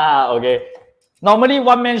 Okay. Normally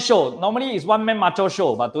one man show. Normally it's one man macho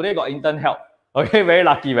show, but today got intern help. Okay, very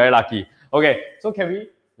lucky, very lucky. Okay, so can we?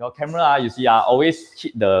 Your camera, you see, always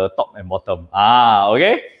hit the top and bottom.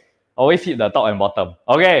 Okay, always hit the top and bottom.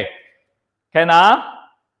 Okay, can now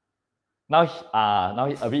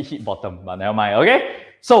a bit hit bottom, but never mind. Okay,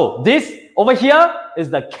 so this over here is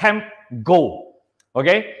the Chem Gold.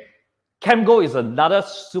 Okay, Chem Gold is another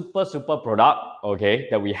super product. Okay,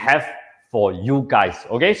 that we have for you guys.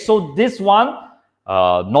 Okay, so this one,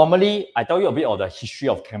 normally I tell you a bit of the history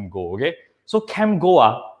of Chem Gold. Okay, so Chem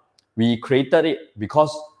Gold, we created it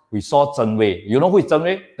because we saw Zheng Wei. You know who is Zheng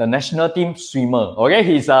Wei? The national team swimmer. Okay,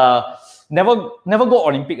 he's never go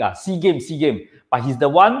Olympic, SEA Games, but he's the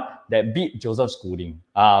one that beat Joseph Schooling.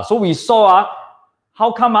 So we saw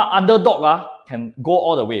how come underdog can go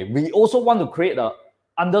all the way. We also want to create a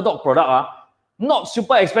underdog product, not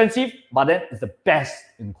super expensive, but then it's the best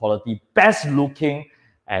in quality, best looking,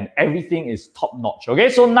 and everything is top notch. Okay,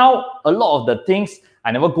 so now a lot of the things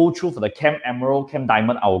I never go through for the Chem Emerald, Chem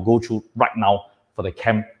Diamond, I will go through right now for the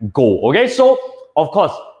Chem Gold. Okay, so of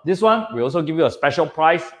course, this one we also give you a special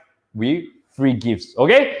price with free gifts.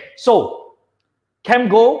 Okay, so Chem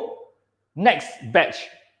Gold next batch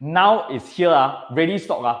now is here, ready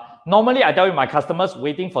stock. Normally I tell you my customers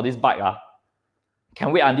waiting for this bike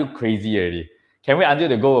can wait until crazy already. Can wait until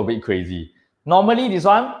they go a bit crazy. Normally this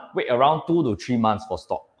one wait around 2 to 3 months for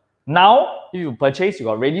stock. Now if you purchase, you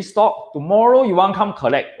got ready stock. Tomorrow you want come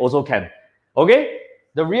collect, also can. Okay,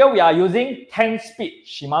 the rear we are using 10-speed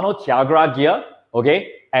Shimano Tiagra gear.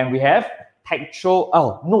 Okay, and we have Tektro.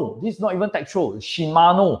 Oh no, this is not even Tektro.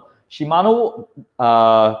 Shimano.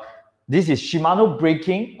 This is Shimano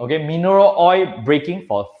braking. Okay, mineral oil braking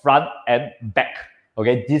for front and back.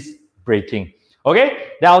 Okay, this braking. Okay,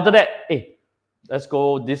 then after that, let's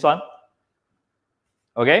go this one.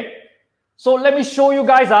 Okay, so let me show you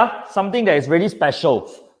guys something that is really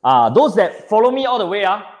special. Those that follow me all the way,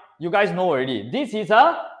 you guys know already. This is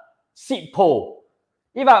a seat pole.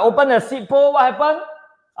 If I open the seat pole, what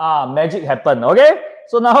happen? Magic happen. Okay,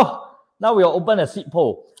 so now we'll open the seat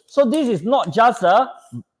pole. So this is not just a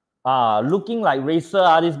looking like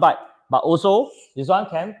racer this bike, but also this one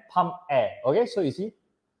can pump air. Okay, so you see.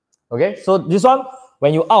 Okay, so this one,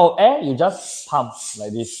 when you out of air, you just pump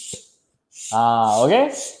like this.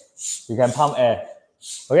 Okay, you can pump air.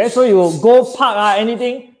 Okay, so you go park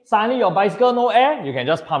anything, suddenly your bicycle no air, you can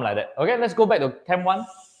just pump like that. Okay, let's go back to Chem 1.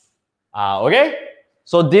 Okay,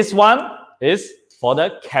 so this one is for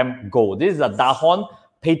the Chem Gold. This is a Dahon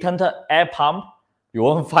patented air pump. You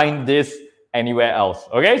won't find this anywhere else.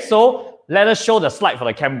 Okay, so let us show the slide for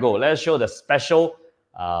the Chem Gold. Let us show the special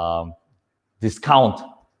discount.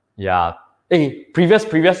 Yeah. Hey, previous.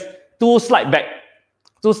 2 slide back.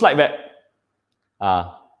 2 slide back.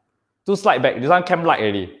 2 slide back. This one Chem Light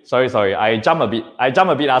already. Sorry. I jump a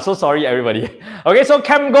bit. So sorry, everybody. Okay, so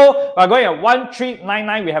Chem Gold, we're going at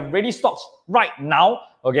 1399. We have ready stocks right now.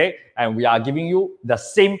 Okay, and we are giving you the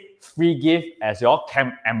same free gift as your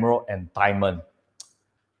Chem Emerald and Diamond.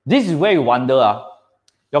 This is where you wonder,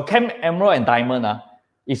 your Chem Emerald and Diamond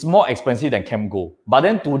is more expensive than Chem Gold. But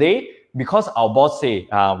then today, because our boss say,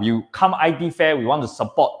 we come IT fair, we want to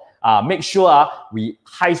support, make sure we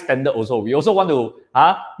high standard also. We also want to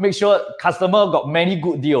make sure customer got many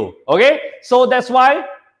good deal. Okay, so that's why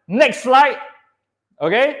next slide.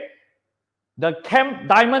 Okay, the Chem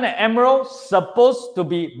Diamond and Emerald supposed to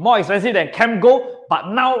be more expensive than Chem Gold, but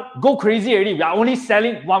now go crazy already. We are only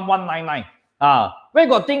selling 1199. Where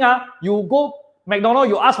got thing you go McDonald's,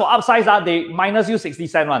 you ask for upsize, they minus you 60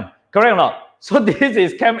 cents one. Correct or not? So this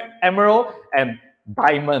is Cam Emerald and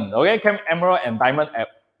Diamond. Okay, Cam Emerald and Diamond at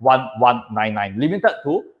 1199. Limited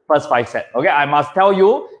to first 5 sets. Okay, I must tell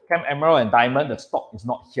you, Cam Emerald and Diamond, the stock is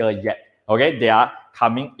not here yet. Okay, they are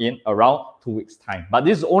coming in around 2 weeks' time. But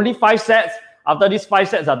this is only 5 sets. After these 5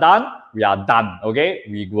 sets are done, we are done. Okay,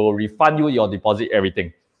 we will refund you your deposit,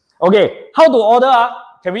 everything. Okay, how to order?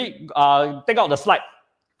 Can we take out the slide?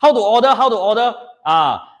 How to order? How to order?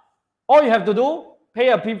 All you have to do, pay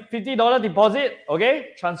a $50 deposit.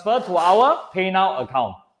 Okay, transfer to our PayNow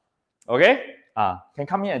account. Okay, can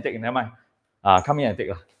come here and take. Never mind. Come here and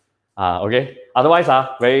take. Okay. Otherwise,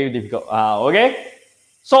 very difficult. Okay.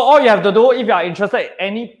 So all you have to do, if you are interested in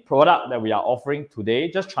any product that we are offering today,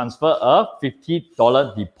 just transfer a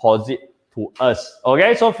 $50 deposit to us.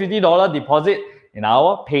 Okay. So $50 deposit in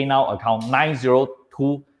our PayNow account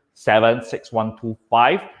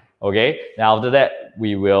 90276125. Okay. Then after that,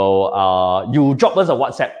 we will you drop us a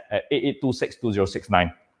WhatsApp at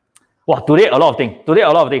 88262069. Wow, today a lot of things.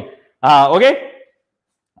 Okay.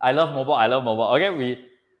 I love Mobot. Okay,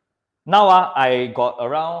 now I got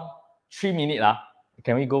around 3 minutes.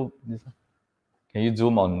 Can we go this one? Can you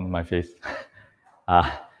zoom on my face?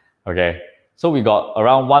 Okay. So we got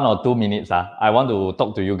around 1 or 2 minutes. I want to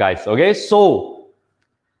talk to you guys. Okay, so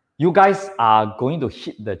you guys are going to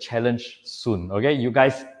hit the challenge soon. Okay, you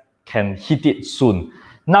guys can hit it soon.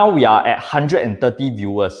 Now we are at 130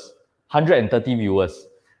 viewers. 130 viewers.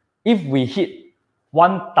 If we hit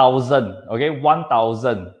 1,000, okay,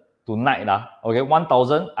 1,000 tonight, okay,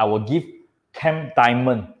 1,000, I will give Cam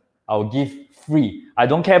Diamond. I will give free. I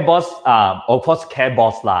don't care, boss. Of course, care,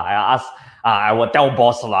 boss lah. I ask. I will tell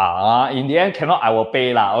boss lah. In the end, cannot. I will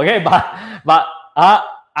pay lah. Okay, but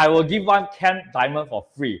I will give one Cam Diamond for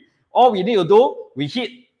free. All we need to do, we hit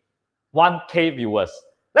 1K viewers.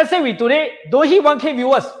 Let's say we today don't hit 1K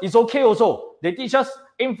viewers. It's okay also. They teach us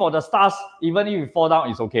aim for the stars. Even if we fall down,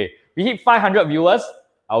 it's okay. We hit 500 viewers,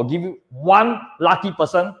 I'll give you one lucky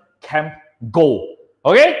person Cam Gold.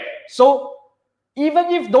 Okay? So even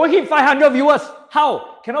if don't hit 500 viewers,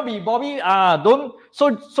 how? Cannot be Bobby. Don't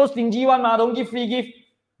so stingy one, don't give free gift.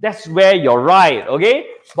 That's where you're right. Okay?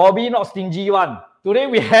 Bobby not stingy one. Today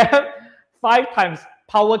we have 5 times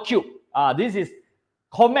Power Cube. This is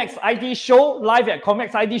Comex IT show, live at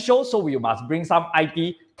Comex IT show. So we must bring some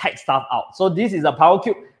IT tech stuff out. So this is a Power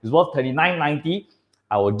Cube. It's worth $39.90.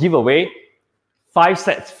 I will give away 5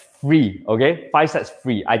 sets free. Okay, 5 sets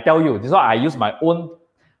free. I tell you, this is why I use my own,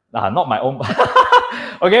 not my own.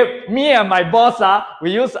 Okay, me and my boss,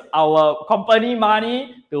 we use our company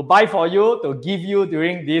money to buy for you, to give you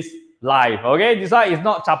during this live. Okay, this one is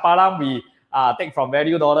not chapalang we take from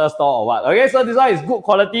Value Dollar Store or what. Okay, so this one is good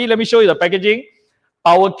quality. Let me show you the packaging.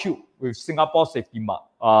 Power Cube with Singapore safety mark.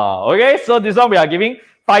 Okay, so this one we are giving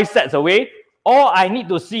 5 sets away. All I need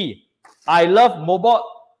to see, I love Mobot.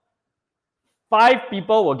 5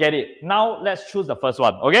 people will get it. Now let's choose the first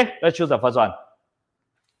one. Okay, let's choose the first one.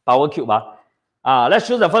 Power Cube. Let's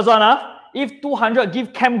choose the first one. If 200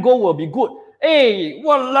 give Cam Gold will be good. Hey,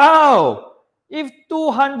 walao! If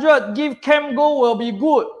 200 give Cam Gold will be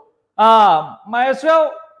good. Might as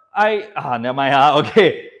well. Never mind.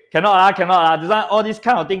 Okay, cannot. This one, all this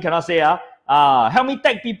kind of thing cannot say. Help me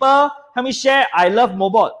tag people. Help me share. I love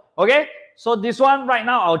Mobot. Okay, so this one right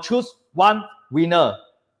now I'll choose one winner.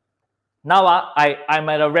 Now I'm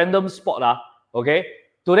at a random spot. Okay,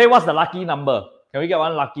 today what's the lucky number? Can we get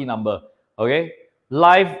one lucky number? Okay,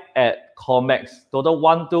 live at Comex. Total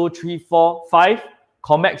 1, 2, 3, 4, 5.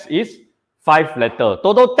 Comex is 5 letter.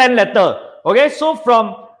 Total 10 letter. Okay, so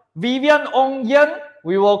from Vivian Ong Yen,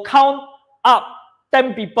 we will count up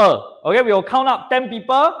 10 people. Okay, we will count up 10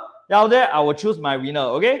 people. Now there, I will choose my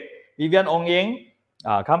winner. Okay, Vivian Ong Yen.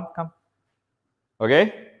 Come.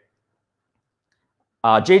 Okay.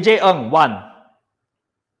 JJ Ng 1.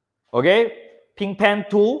 Okay. Pink Pen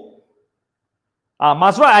 2.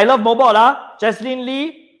 Masra, I love Mobot. Jesslyn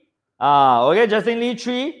Lee. Okay, Jesslyn Lee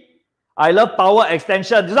 3. I love Power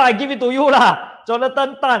Extension. This one I give it to you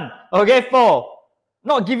Jonathan Tan. Okay, 4.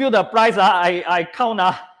 Not give you the price. I count.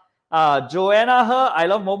 Joanna Her, I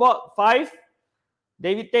love Mobot. 5.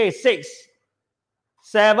 David Tay 6.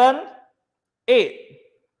 7. 8.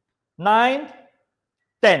 9.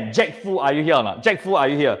 10. Jack Fu, are you here or not? Jack Fu, are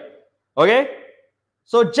you here? Okay.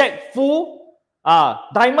 So Jack Fu,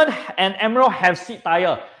 Diamond and Emerald have seat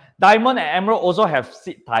tire. Diamond and Emerald also have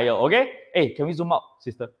seat tire. Okay. Hey, can we zoom out,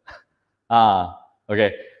 sister?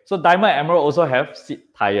 Okay. So Diamond and Emerald also have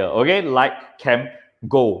seat tire. Okay, like Cam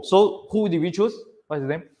Gold. So who did we choose? What's his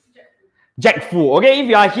name? Jack Fu. Okay, if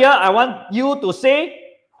you are here, I want you to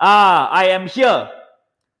say, I am here.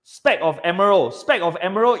 Spec of Emerald. Spec of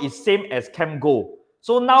Emerald is same as Cam Gold.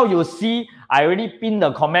 So now you see, I already pinned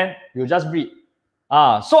the comment. You just read.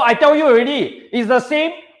 So I tell you already, it's the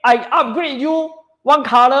same. I upgrade you one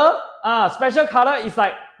color. Special color is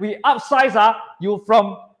like we upsize you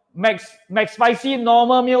from max spicy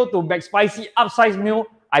normal meal to max spicy upsize meal.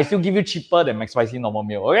 I still give you cheaper than max spicy normal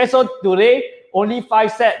meal. Okay, so today only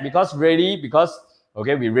 5 sets because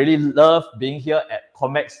okay, we really love being here at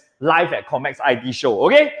Comex, live at Comex IT show.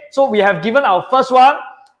 Okay, so we have given our first one.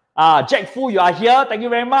 Jack Fu, you are here. Thank you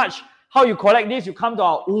very much. How you collect this? You come to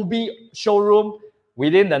our Ubi showroom.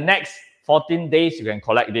 Within the next 14 days, you can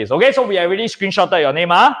collect this. Okay, so we already screenshotted your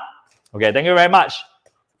name. Okay, thank you very much.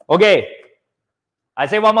 Okay, I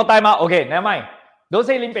say one more time. Okay, never mind. Don't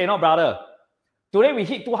say Lim Pei, no brother. Today we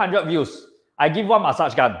hit 200 views. I give one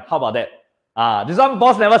massage gun. How about that? This one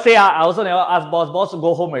boss never say. I also never ask boss. Boss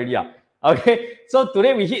go home already. Okay, so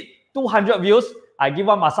today we hit 200 views. I give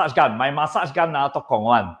one massage gun. My massage gun tokong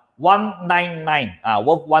one. 199.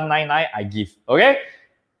 Worth 199. I give. Okay.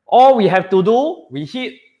 All we have to do, we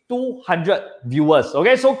hit 200 viewers.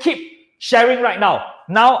 Okay, so keep sharing right now.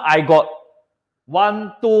 Now I got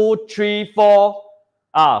 1, 2, 3, 4,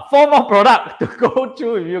 4 more products to go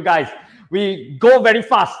through with you guys. We go very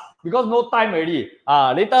fast because no time already.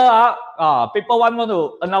 Later, people want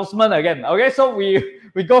to announcement again. Okay, so we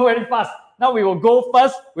go very fast. Now we will go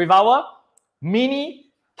first with our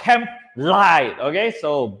mini camp light. Okay,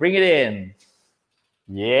 so bring it in.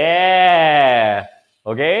 Yeah.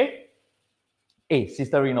 Okay. Hey,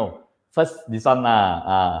 Sister Reno. First, this one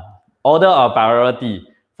order of priority.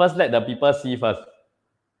 First, let the people see first.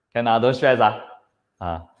 Can don't stress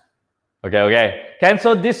Okay. Can,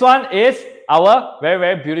 so this one is our very,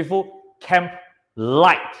 very beautiful camp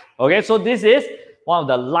light. Okay, so this is one of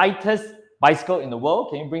the lightest bicycle in the world.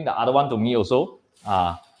 Can you bring the other one to me also?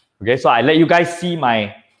 Okay, so I let you guys see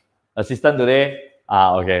my assistant today.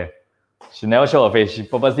 Okay. She never show her face. She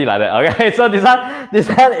purposely like that. Okay, so this one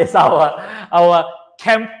is our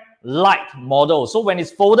camp light model. So when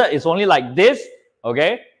it's folded, it's only like this.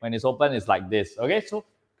 Okay, when it's open, it's like this. Okay, so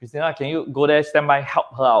Christina, can you go there, stand by,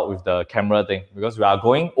 help her out with the camera thing because we are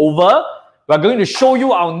going to show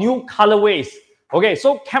you our new colorways. Okay,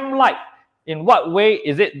 so camp light. In what way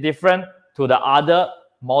is it different to the other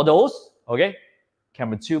models? Okay,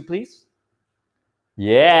 camera 2, please.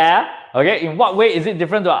 Yeah. Okay. In what way is it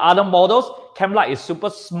different to other models? Camera light is super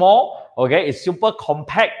small. Okay. It's super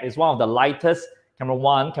compact. It's one of the lightest. Camera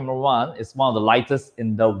one is one of the lightest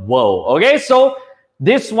in the world. Okay. So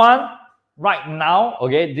this one right now,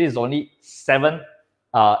 okay, this is only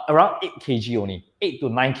around 8 kg only, 8 to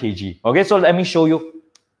 9 kg. Okay. So let me show you.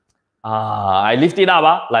 I lift it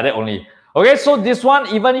up like that only. Okay. So this one,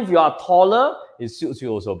 even if you are taller, it suits you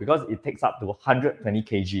also because it takes up to 120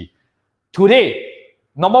 kg. Today,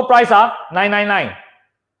 normal price 999.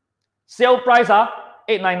 Sale price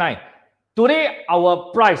 899. Today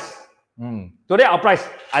our price.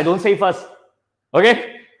 I don't say first.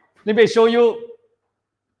 Okay. Let me show you.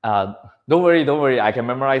 Don't worry. I can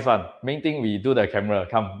memorize one. Main thing we do the camera.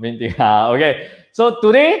 Come, main thing. Okay. So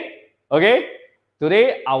today,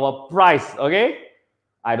 our price. Okay.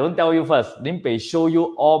 I don't tell you first. Lim Pei show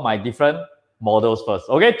you all my different models first.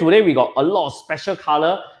 Okay. Today we got a lot of special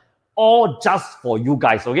color. All just for you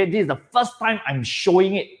guys. Okay, this is the first time I'm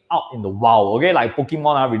showing it out in the wild. Okay, like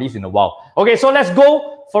Pokemon are released in the wild. Okay, so let's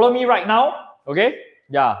go. Follow me right now. Okay,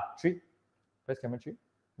 yeah, 3. Press camera 3.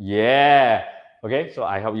 Yeah. Okay, so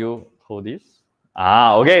I help you hold this.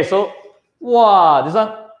 Okay, so wow, this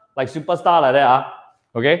one like superstar like that.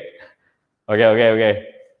 Okay.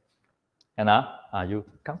 And you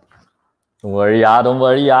come. Don't worry.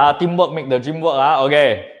 Teamwork make the dream work.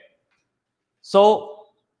 Okay. So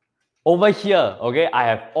over here, okay, I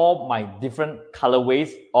have all my different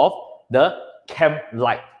colorways of the camp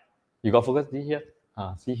light. You got focus? See here?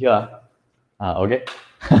 See here? Okay.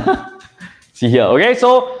 See here, okay?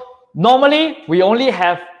 So normally we only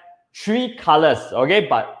have 3 colors, okay?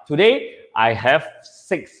 But today I have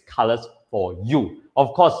 6 colors for you.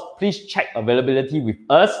 Of course, please check availability with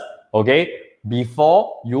us, okay?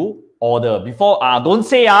 Before you order. Before, don't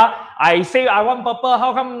say, I say I want purple,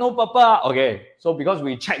 how come no purple? Okay, so because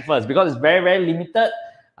we check first, because it's very, very limited,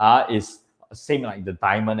 it's same like the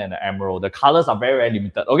diamond and the emerald. The colors are very, very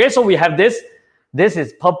limited. Okay, so we have this. This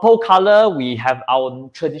is purple color. We have our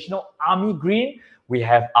traditional army green. We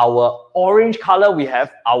have our orange color. We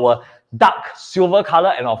have our dark silver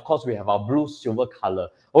color. And of course, we have our blue silver color.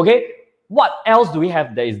 Okay, what else do we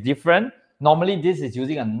have that is different? Normally, this is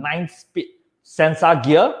using a 9-speed sensor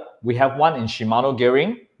gear. We have one in Shimano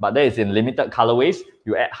gearing, but that is in limited colorways.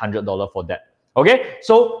 You add $100 for that. Okay,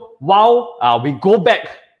 so while we go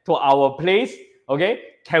back to our place, okay,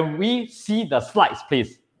 can we see the slides,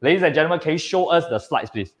 please? Ladies and gentlemen, can you show us the slides,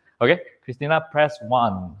 please? Okay, Christina, press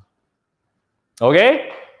 1.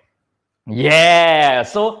 Okay, yeah.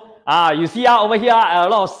 So you see over here a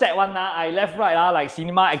lot of set one. I left right like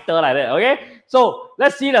cinema actor like that. Okay, so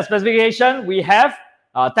let's see the specification. We have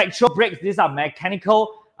textual brakes. These are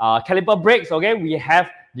mechanical caliper brakes. Okay, we have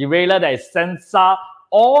derailleur that is sensor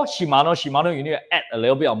or Shimano. Shimano, you need to add a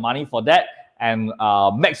little bit of money for that. And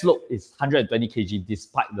max load is 120 kg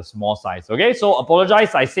despite the small size. Okay, so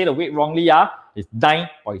apologize, I say the weight wrongly. It's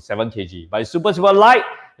 9.7 kg, but it's super light.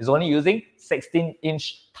 It's only using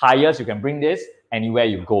 16-inch tires. You can bring this anywhere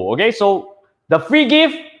you go. Okay, so the free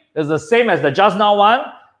gift is the same as the just now one.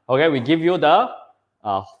 Okay, we give you the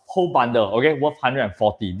whole bundle. Okay, worth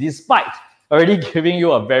 140, despite already giving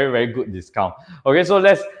you a very good discount. Okay, so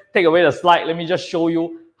let's take away the slide. Let me just show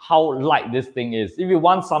you how light this thing is. If you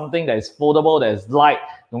want something that is foldable, that is light,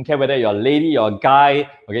 don't care whether you're a lady or a guy,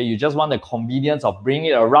 okay, you just want the convenience of bringing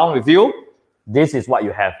it around with you, this is what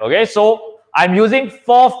you have. Okay, so I'm using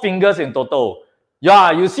 4 fingers in total. Yeah,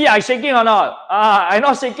 you see I shaking or not? I'm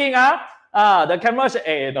not shaking. The camera,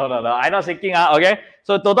 no, I'm not shaking. Okay,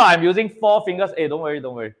 so total I'm using 4 fingers. Don't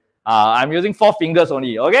worry. I'm using 4 fingers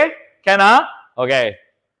only. Okay, can okay.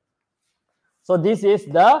 So this is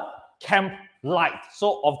the camp light.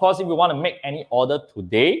 So of course, if you want to make any order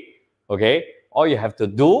today, okay, all you have to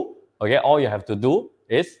do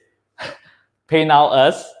is pay now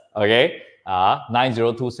us, okay,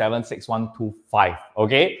 90276125,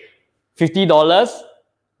 okay, $50,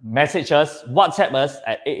 message us, WhatsApp us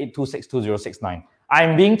at 88262069.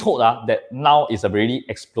 I'm being told that now is already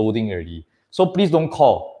exploding already. So please don't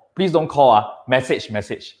call. Message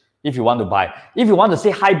if you want to buy. If you want to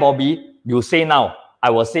say hi, Bobby, you say now.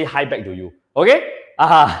 I will say hi back to you. Okay?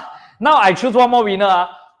 Now I choose one more winner.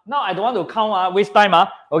 Now I don't want to count, waste time.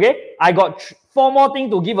 Okay? I got 4 more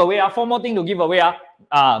things to give away. 4 more things to give away.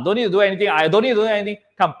 Don't need to do anything. I don't need to do anything.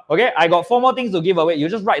 Come. Okay? I got 4 more things to give away. You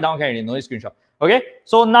just write down, okay? No need screenshot. Okay?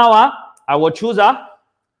 So now I will choose.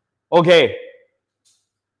 Okay.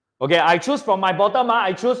 Okay, I choose from my bottom.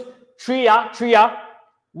 I choose 3.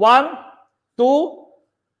 1, 2,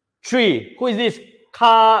 3. Who is this?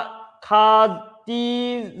 Kadizavin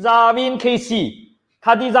KC.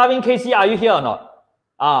 Kadizavin KC, are you here or not?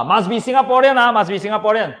 Must be Singaporean. Must be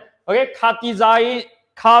Singaporean. Okay, Kadizavin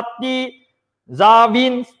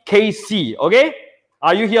KC. Okay,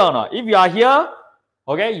 are you here or not? If you are here,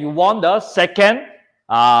 okay, you want the second.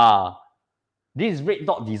 This is red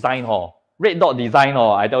dot design. Red dot design.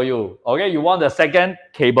 I tell you. Okay, you want the second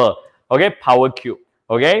cable. Okay, power cube.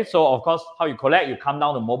 Okay, so of course, how you collect? You come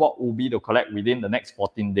down to Mobot Ubi to collect within the next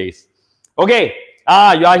 14 days. Okay,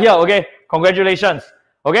 you are here. Okay, congratulations.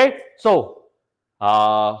 Okay, so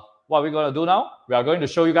what are we going to do now? We are going to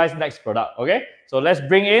show you guys next product. Okay, so let's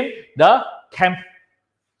bring in the Camp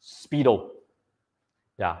Speedo.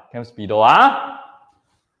 Yeah, Camp Speedo.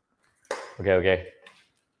 Okay.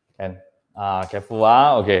 And careful.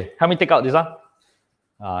 Okay, help me take out this one.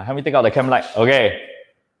 Help me take out the cam light. Okay.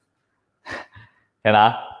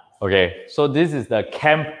 Okay, so this is the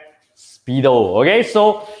Camp Speedo. Okay,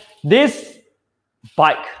 so this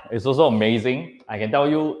bike is also amazing. I can tell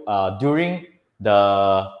you, during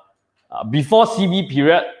the before CB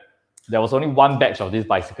period, there was only 1 batch of this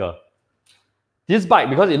bicycle. This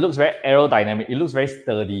bike, because it looks very aerodynamic, it looks very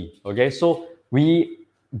sturdy. Okay, so we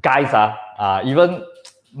guys even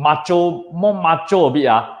more macho a bit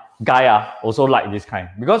guy also like this kind,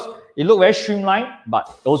 because it looks very streamlined, but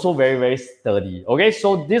also very sturdy. Okay,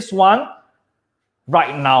 so this one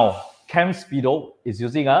right now, Camp Speedo is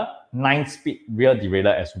using a 9-speed rear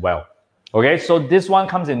derailleur as well. Okay, so this one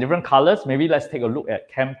comes in different colors. Maybe let's take a look at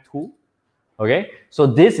Camp 2. Okay, so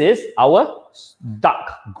this is our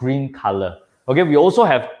dark green color. Okay, we also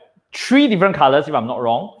have 3 different colors, if I'm not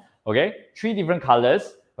wrong. Okay, 3 different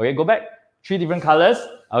colors. Okay, go back. 3 different colors.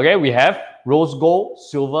 Okay, we have rose gold,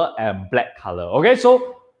 silver, and black color. Okay,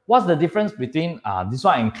 so what's the difference between this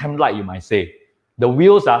one and Camp Light, you might say? The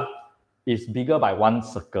wheels is bigger by 1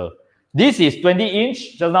 circle. This is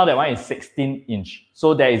 20-inch. Just now that one is 16-inch.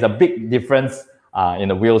 So there is a big difference in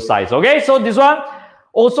the wheel size. Okay, so this one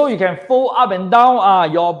also you can fold up and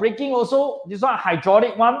down. Your braking also, this one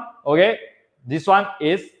hydraulic one. Okay, this one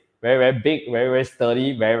is very big, very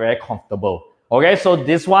sturdy, very comfortable. Okay, so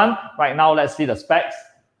this one right now, let's see the specs.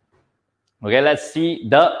 Okay, let's see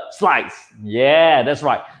the slides. Yeah, that's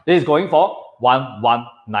right. This is going for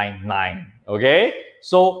 1199. Okay,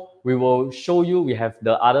 so we will show you. We have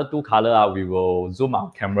the other 2 color. We will zoom our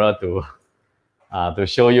camera to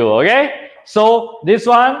show you. Okay, so this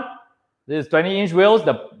one, this is 20-inch wheels.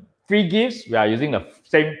 The free gifts, we are using the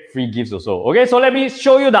same free gifts also. Okay, so let me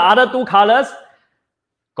show you the other two colors.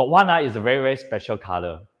 Got one is a very, very special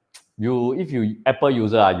color. If you Apple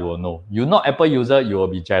user, you will know. You not Apple user, you will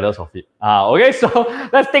be jealous of it. Okay, so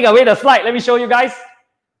let's take away the slide. Let me show you guys.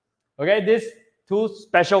 Okay, these two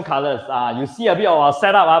special colors. You see a bit of our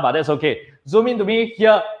setup, but that's okay. Zoom in to me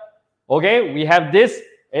here. Okay, we have this.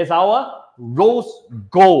 It's our rose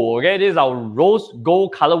gold. Okay, this is our rose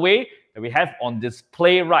gold colorway that we have on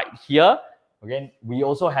display right here. Okay, we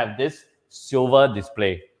also have this silver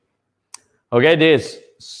display. Okay, this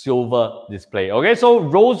silver display. Okay, so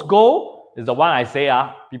rose gold is the one I say,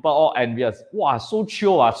 people all envious. Wow, so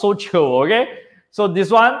chill, so chill. Okay, so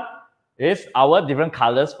this one is our different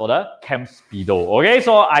colors for the Camp Speedo. Okay,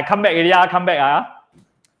 so I come back already, come back.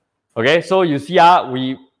 Okay, so you see,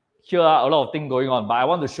 we here a lot of things going on, but I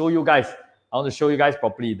want to show you guys. I want to show you guys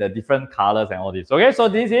properly the different colors and all this. Okay, so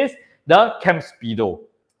this is the Camp Speedo.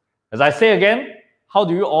 As I say again, how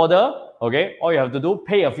do you order? Okay, all you have to do,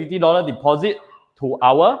 pay a $50 deposit to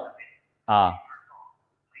our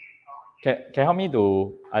can help me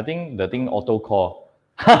to, I think the thing auto call.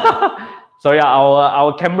 So yeah,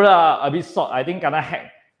 our camera a bit short. I think gonna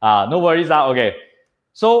hack. No worries. Okay.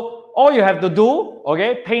 So all you have to do,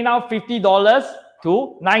 okay, pay now $50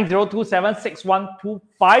 to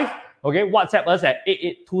 90276125. Okay, WhatsApp us at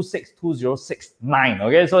 88262069.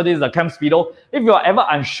 Okay, so this is the Camp Speedo. If you are ever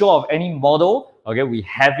unsure of any model, okay, we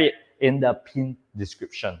have it in the pin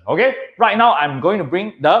description. Okay, right now I'm going to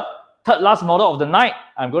bring the third last model of the night.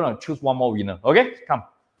 I'm going to choose one more winner. Okay, come.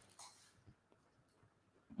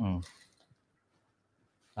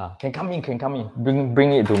 Can come in.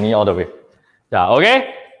 Bring it to me all the way. Yeah,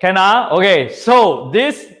 okay. Can okay, so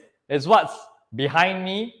this is what's behind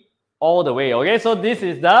me all the way. Okay, so this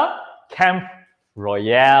is the Camp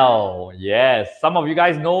Royale. Yes, some of you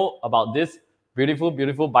guys know about this beautiful,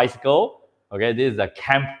 beautiful bicycle. Okay, this is the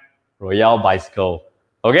Camp Royale bicycle.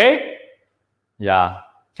 Okay, yeah,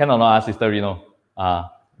 can or not, Sister Reno? Got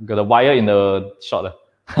the wire in the shot.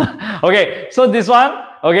 Okay, so this one,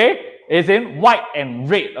 okay, is in white and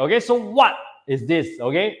red. Okay, so what is this?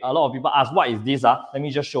 Okay, a lot of people ask, what is this? Let me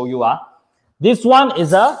just show you. This one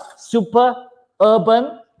is a super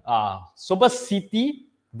urban, super city,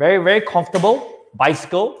 very, very comfortable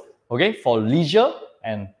bicycle. Okay, for leisure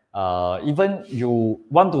and even you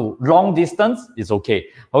want to long distance, it's okay.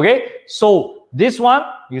 Okay, so this one,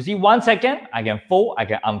 you see 1 second, I can fold, I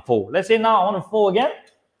can unfold. Let's say now I want to fold again.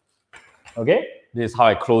 Okay, this is how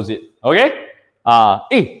I close it. Okay,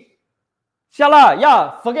 Xiala,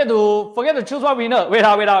 yeah, forget to choose one winner. Wait,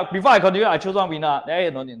 before I continue, I choose one winner. Hey,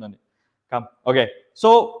 no need. Come, okay,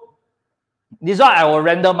 so this one I will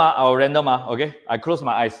random, okay, I close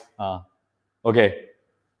my eyes. Okay,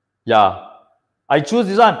 yeah. I choose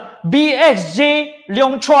this one, BXJ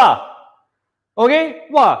Leong Chua. Okay,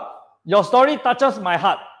 wow, your story touches my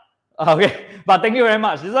heart. Okay, but thank you very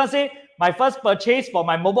much. This one say, my first purchase for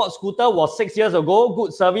my Mobot scooter was 6 years ago.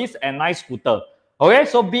 Good service and nice scooter. Okay,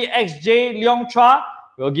 so BXJ Leong Chua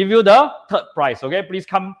will give you the third prize. Okay, please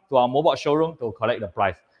come to our Mobot showroom to collect the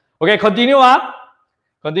prize. Okay, continue.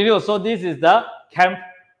 Continue. So this is the Camp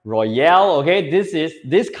Royale. Okay, this is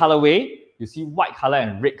this colorway. You see white color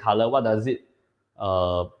and red color. What does it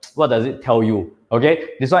tell you? Okay,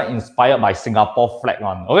 this one inspired by Singapore flag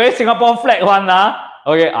one. Okay, Singapore flag one.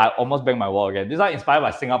 Okay, I almost banged my wall again. This one inspired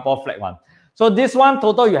by Singapore flag one. So this one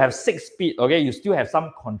total you have 6 speed. Okay, you still have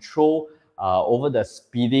some control over the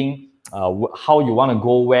speeding, how you want to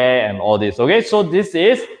go where and all this. Okay, so this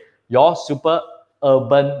is your super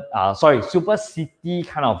urban, super city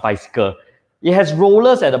kind of bicycle. It has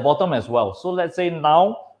rollers at the bottom as well. So let's say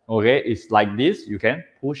now, okay, it's like this. You can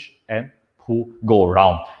push and pull, go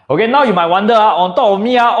around. Okay, now you might wonder, on top of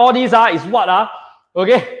me, all these is what?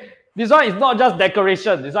 Okay, this one is not just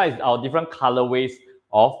decoration. This one is our different colorways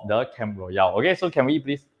of the Camp Royale. Okay, so can we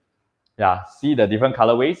please, see the different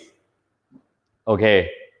colorways? Okay,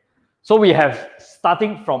 so we have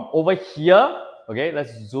starting from over here. Okay,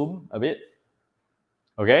 let's zoom a bit.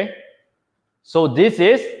 Okay, so this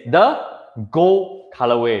is the gold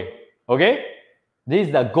colorway. Okay, this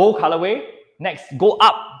is the gold colorway. Next, go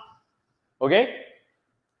up. Okay,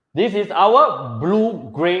 this is our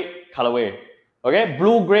blue-gray colorway. Okay,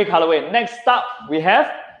 blue-gray colorway. Next up, we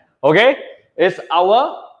have, okay, is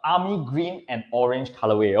our army green and orange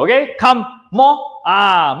colorway. Okay, come, more,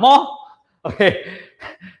 more. Okay,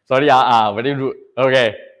 sorry, very rude.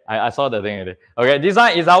 Okay, I saw the thing already. Okay, this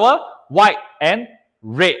one is our white and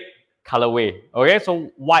red colorway. Okay, so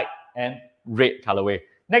white and red colorway.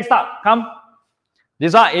 Next up, come.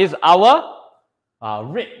 This one is our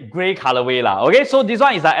red gray colorway. Okay, so this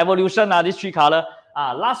one is the evolution. These 3 color.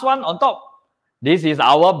 Last one on top. This is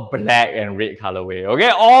our black and red colorway. Okay,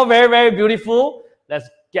 all very, very beautiful. Let's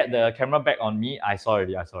get the camera back on me. I saw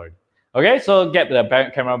already. Okay, so get the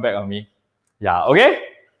camera back on me. Yeah, okay.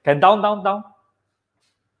 Can down.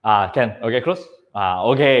 Can. Okay, close.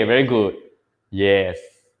 Okay, very good. Yes.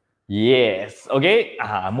 Okay,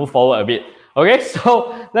 move forward a bit. Okay,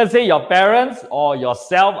 so let's say your parents or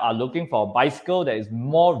yourself are looking for a bicycle that is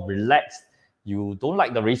more relaxed. You don't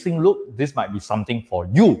like the racing look, this might be something for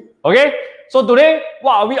you. Okay, so today,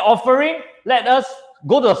 what are we offering? Let us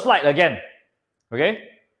go to the slide again. Okay,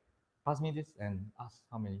 pass me this and ask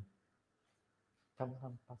how many. Come,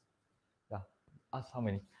 pass. Yeah, ask how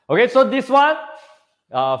many. Okay, so this one,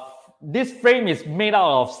 this frame is made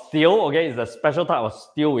out of steel. Okay, it's a special type of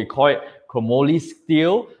steel. We call it chromoly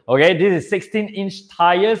steel. Okay, this is 16-inch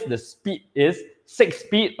tires. The speed is 6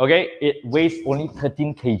 speed. Okay, it weighs only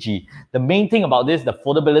 13 kg. The main thing about this, the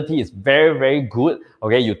foldability is very, very good.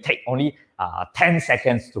 Okay, you take only 10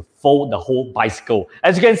 seconds to fold the whole bicycle.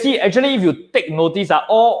 As you can see, actually, if you take notice,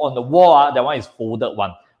 all on the wall, that one is folded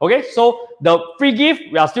one. Okay, so the free gift,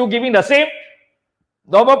 we are still giving the same.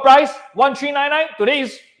 Normal price 1399. Today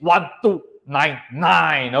is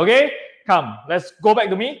 1299. Okay, come, let's go back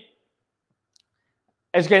to me.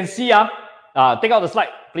 As you can see, take out the slide,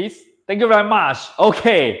 please. Thank you very much.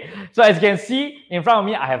 Okay, so as you can see in front of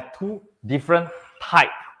me, I have two different types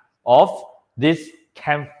of this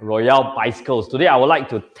Camp Royale bicycles. Today, I would like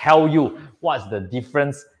to tell you what's the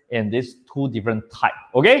difference in these two different types.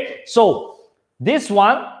 Okay, so this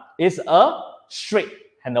one is a straight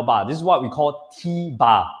handlebar. This is what we call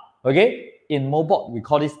T-bar. Okay, in Mobot, we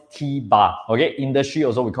call this T-bar. Okay, industry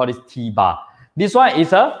also, we call this T-bar. This one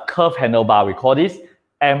is a curved handlebar. We call this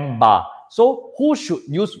M-bar. So who should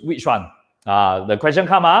use which one? The question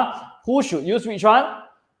comes, who should use which one?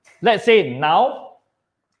 Let's say now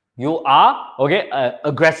you are, okay, an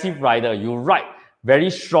aggressive rider. You ride very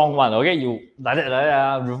strong one, okay? You like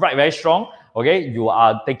that, you ride very strong, okay? You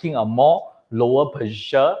are taking a more lower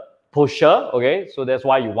pusher, okay? So that's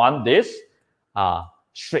why you want this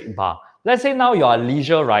straight bar. Let's say now you are a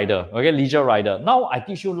leisure rider, okay? Leisure rider. Now I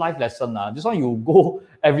teach you life lesson. This one you go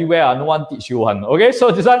everywhere, no one teach you one, okay?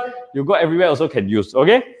 So this one you go everywhere also can use,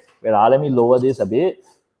 okay? Wait, let me lower this a bit.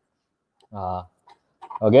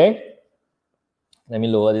 Okay. Let me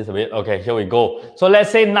lower this a bit. Okay, here we go. So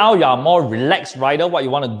let's say now you are a more relaxed rider. What you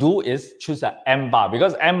want to do is choose an M-bar.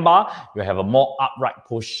 Because M-bar, you have a more upright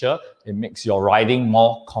posture. It makes your riding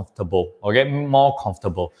more comfortable. Okay, more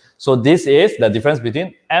comfortable. So this is the difference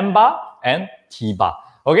between M-bar and T-bar.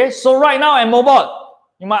 Okay, so right now at Mobot,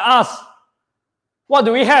 you might ask, what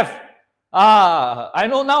do we have? I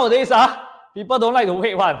know nowadays, people don't like the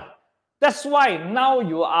weight one. That's why now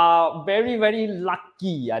you are very, very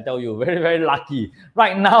lucky. I tell you, very, very lucky.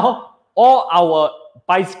 Right now, all our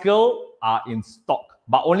bicycles are in stock.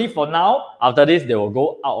 But only for now. After this, they will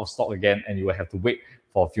go out of stock again and you will have to wait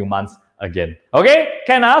for a few months again. Okay?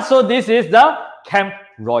 Can I? So this is the Camp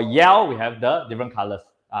Royale. We have the different colors.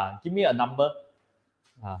 Give me a number.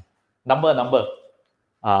 Number.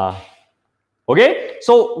 Okay?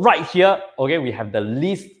 So right here, okay, we have the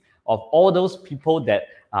list of all those people that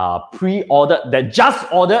pre-ordered, that just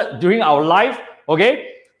ordered during our live.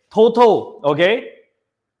 Okay, total,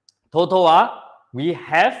 we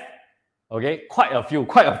have, okay, quite a few,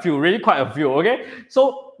 really quite a few. Okay,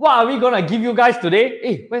 so what are we gonna give you guys today?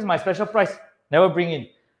 Hey, where's my special prize? Never bring in.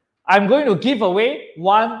 I'm going to give away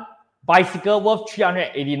one bicycle worth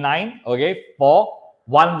 389, okay, for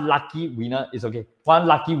one lucky winner. It's okay, one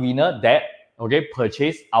lucky winner that, okay,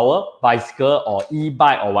 purchase our bicycle or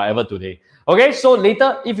e-bike or whatever today. Okay, so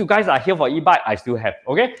later, if you guys are here for e-bike, I still have.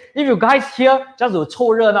 Okay, if you guys here just to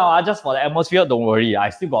凑热闹, just for the atmosphere, don't worry. I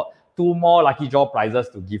still got 2 more lucky draw prizes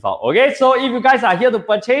to give out. Okay, so if you guys are here to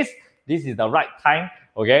purchase, this is the right time.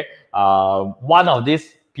 Okay, one of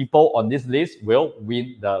these people on this list will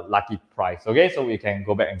win the lucky prize. Okay, so we can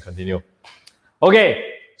go back and continue.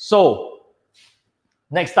 Okay, so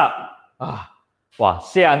next up, wow,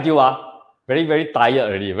 say until very, very tired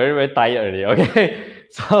already. Very, very tired already. Okay,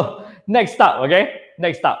 so next up,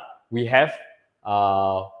 we have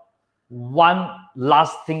one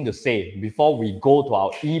last thing to say before we go to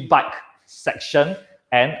our e-bike section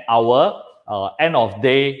and our end of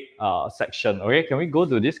day section. Okay, can we go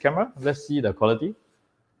to this camera? Let's see the quality.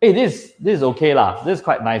 Hey, this is okay lah. This is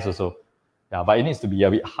quite nice also. Yeah, but it needs to be a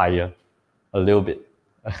bit higher, a little bit.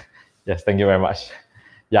 Yes, thank you very much.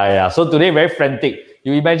 Yeah. So today very frantic.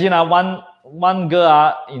 You imagine one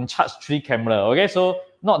girl in charge 3 camera. Okay, so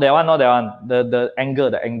not that one. The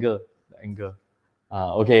angle.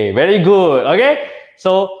 Okay, very good. Okay,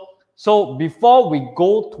 so before we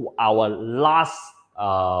go to our last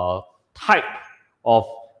type of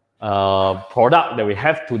product that we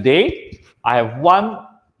have today. I have one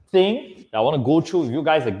thing that I want to go through with you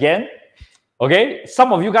guys again. Okay,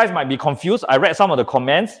 some of you guys might be confused. I read some of the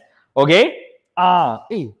comments. Okay,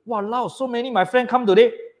 hey, wow, so many my friends come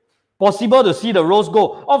today. Possible to see the rose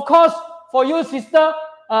gold. Of course, for you, sister.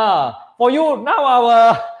 For you now,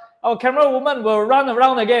 our camera woman will run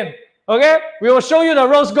around again. Okay, we will show you the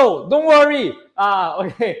rose gold. Don't worry.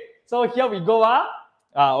 Okay, so here we go.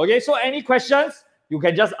 Okay, so any questions you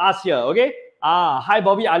can just ask here. Okay. Hi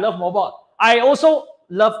Bobby, I love Mobot. I also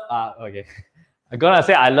love. Okay. I'm gonna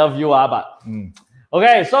say I love you, but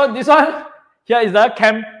okay, so this one here is the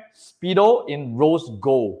Cam Speedo in rose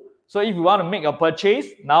gold. So if you want to make a purchase,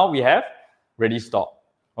 now we have ready stock.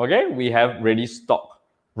 Okay, we have ready stock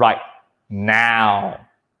right now.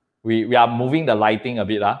 We are moving the lighting a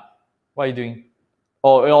bit. What are you doing?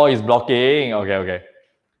 Oh, it's blocking. Okay.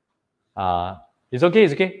 It's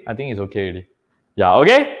okay. I think it's okay already. Yeah,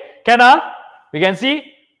 okay. We can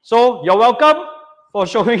see. So you're welcome for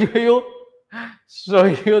showing you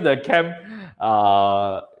the Cam,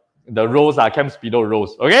 the rose, Cam Speedo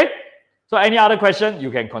rose. Okay. So any other question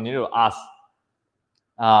you can continue to ask.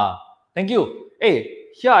 Thank you. Hey,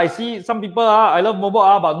 here I see some people. I love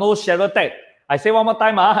Mobot, but no sharer tag. I say one more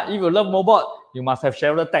time. If you love Mobot, you must have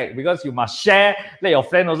sharer tag because you must share. Let your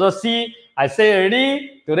friend also see. I say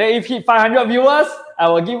already. Today, if hit 500 viewers, I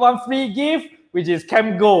will give one free gift, which is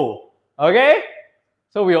Cam Go. Okay.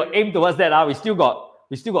 So we will aim towards that. We still got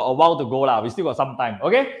a while to go. We still got some time.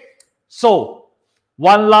 Okay. So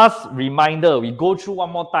one last reminder. We go through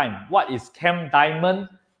one more time. What is Cam Diamond?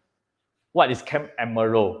 What is Cam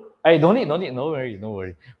Emerald? Hey, no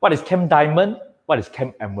worry. What is Cam Diamond? What is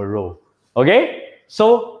Cam Emerald? Okay.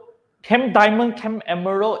 So Cam Diamond, Cam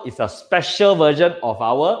Emerald is a special version of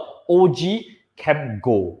our OG Cam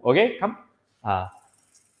Go. Okay, come.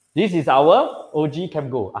 This is our OG Cam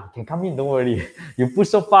Go. Can come in, don't worry. You push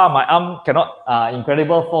so far, my arm cannot.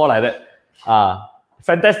 Incredible 4 like that.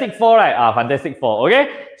 Fantastic 4, right? Fantastic 4.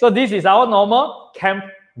 Okay, so this is our normal Cam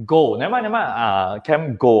Go. Never mind.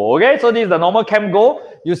 Cam Go. Okay, so this is the normal Cam Go.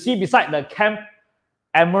 You see beside the Cam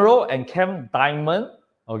Emerald and Cam Diamond.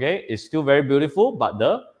 Okay, it's still very beautiful, but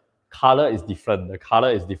the color is different.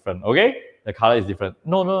 Okay, the color is different.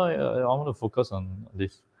 No, I want to focus on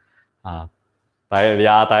this. Tired.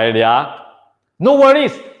 No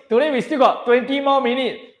worries. Today we still got 20 more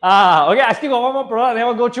minutes. Okay, I still got one more product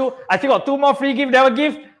never go through. I still got 2 more free gift never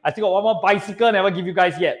give. I still got 1 more bicycle never give you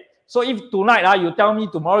guys yet. So if tonight you tell me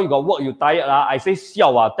tomorrow you got work, you tired, I say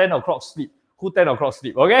 10 o'clock sleep. Who 10 o'clock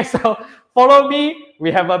sleep? Okay, so follow me.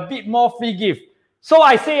 We have a bit more free gift. So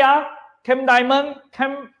I say Cam Diamond,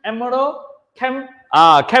 Cam Emerald, Cam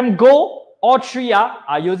Gold, all 3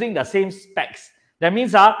 are using the same specs. That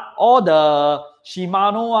means all the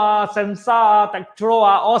Shimano, Sensa, Tektro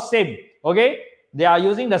are all same. Okay, they are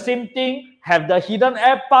using the same thing. Have the hidden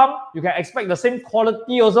air pump. You can expect the same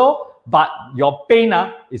quality also, but your paint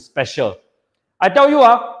is special. I tell you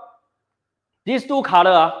these 2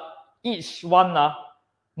 color each one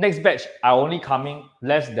next batch are only coming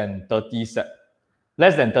less than 30 set.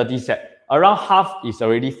 Around half is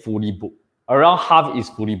already fully booked.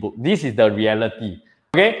 This is the reality.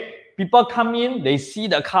 Okay, people come in, they see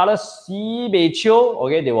the color,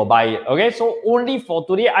 okay, they will buy it. Okay, so only for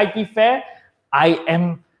today IT fair, I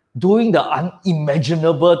am doing the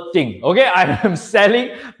unimaginable thing. Okay, I am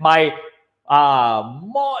selling my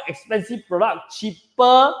more expensive product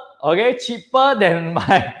cheaper. Okay, cheaper than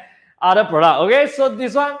my other product. Okay, so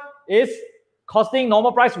this one is costing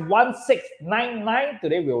normal price 1699.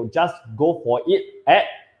 Today we will just go for it at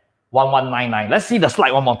 1199. Let's see the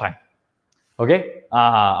slide one more time. Okay,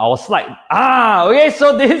 our slide. Okay,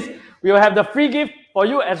 so this we will have the free gift for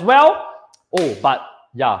you as well. Oh, but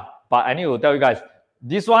I need to tell you guys,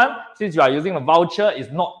 this one, since you are using a voucher,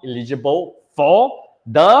 is not eligible for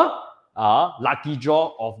the lucky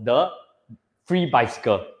draw of the free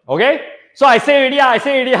bicycle. Okay, so I say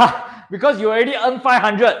already, because you already earned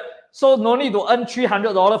 500, so no need to earn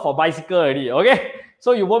 $300 for bicycle already. Okay,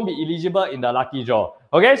 so you won't be eligible in the lucky draw.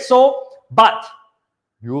 Okay, so but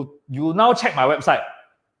you now check my website.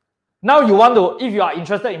 Now you want to, if you are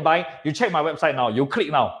interested in buying, you check my website now. You click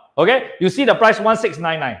now. Okay, you see the price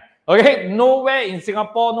 1699. Okay, nowhere in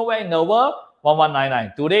Singapore, nowhere in the world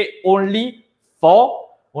 1199. Today only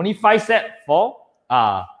 5 set for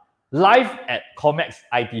live at Comex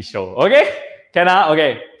IT show. Okay,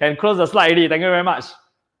 okay, can close the slide already. Thank you very much.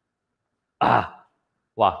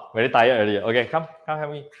 Wow, very tired already. Okay, come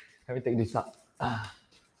help me take this up.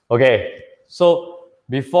 Okay, so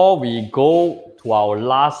before we go to our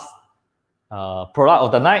last product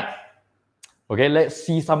of the night, Okay, let's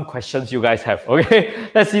see some questions you guys have. Okay,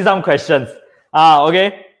 let's see some questions.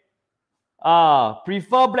 Okay.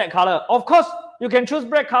 Prefer black color. Of course, you can choose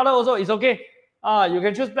black color also. It's okay. You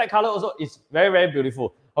can choose black color also. It's very, very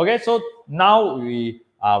beautiful. Okay, so now we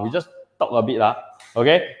just talk a bit.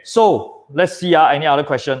 Okay, so let's see any other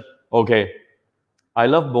question. Okay. I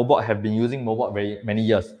love Mobot, have been using Mobot very many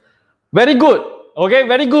years. Very good. Okay,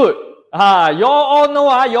 very good. You all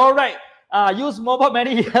know, you all right. Use Mobot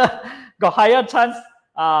many years, got higher chance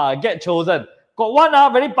get chosen. Got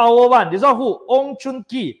one very powerful one. This one who? Ong Chun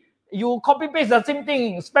Ki. You copy paste the same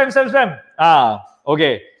thing, spam, spam, spam.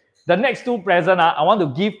 Okay. The next two present, I want to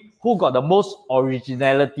give who got the most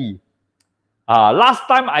originality. Last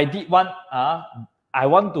time I did one,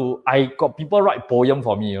 I got people write poem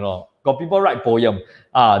for me, you know. Got people write poem.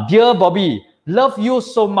 Dear Bobby, love you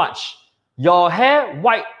so much. Your hair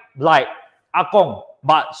white like Akong,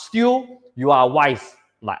 but still you are wise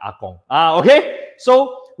like Akong. Okay.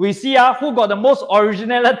 So we see who got the most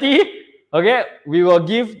originality. Okay, we will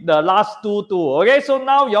give the last two too. Okay, so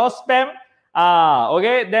now your spam.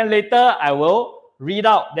 Okay, then later I will read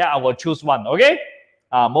out. Then I will choose one. Okay,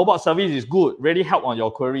 Mobot service is good. Really help on your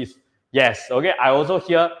queries. Yes. Okay, I also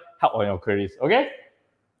here help on your queries. Okay,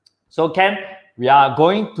 so Ken, we are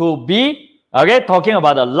going to be talking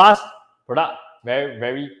about the last product very,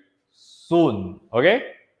 very soon.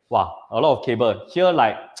 Okay, wow, a lot of cable here,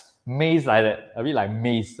 like maze like that, a bit like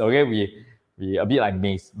maze. Okay, we a bit like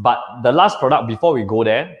maze. But the last product, before we go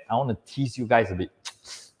there, I want to tease you guys a bit,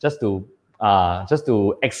 just to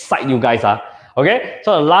excite you guys. Okay,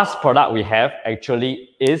 so the last product we have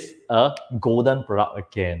actually is a golden product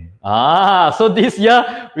again. So this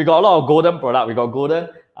year we got a lot of golden product. We got golden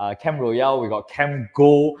Cam Royale, we got Cam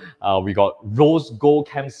Gold, we got Rose Gold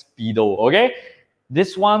Cam Speedo. Okay,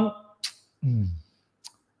 this one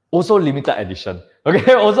also limited edition.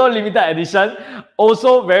 Okay, also limited edition.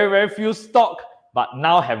 Also very, very few stock, but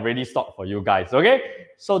now have ready stock for you guys. Okay,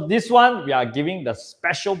 so this one we are giving the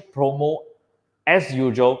special promo as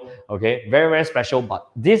usual. Okay, very, very special. But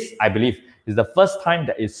this, I believe, is the first time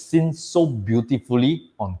that is seen so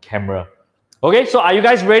beautifully on camera. Okay, so are you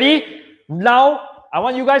guys ready? Now, I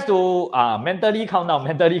want you guys to mentally count down.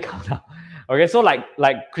 Mentally count down. Okay, so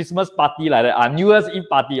like Christmas party like that, New Year's Eve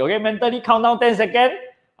party. Okay, mentally count down 10 seconds.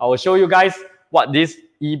 I will show you guys what this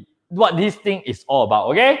thing is all about.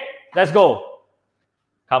 Okay, let's go.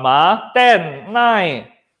 Come on. 10, 9,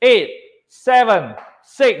 8, 7,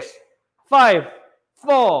 6, 5,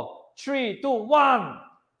 4, 3, 2, 1.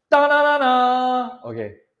 Da, da, da, da.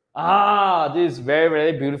 Okay. This is very,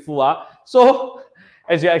 very beautiful. So,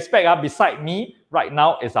 as you expect, beside me right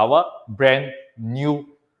now is our brand new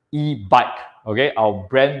e-bike. Okay, our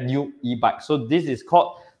brand new e-bike. So this is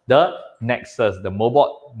called the Nexus, the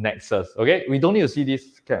Mobot Nexus. Okay, we don't need to see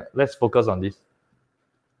this. Okay, let's focus on this.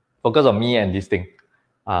 Focus on me and this thing.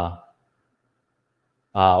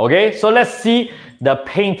 Okay, so let's see the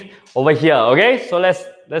paint over here. Okay, so let's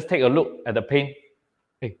take a look at the paint.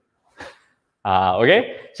 Hey.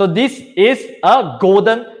 Okay, so this is a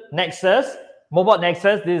golden Nexus, Mobot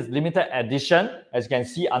Nexus. This is limited edition, as you can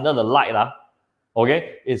see under the light.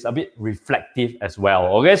 Okay, it's a bit reflective as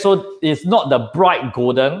well. Okay, so it's not the bright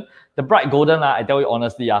golden. The bright golden, I tell you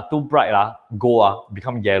honestly, too bright, gold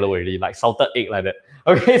become yellow already, like salted egg like that.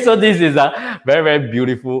 Okay, so this is a very, very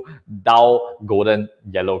beautiful dull golden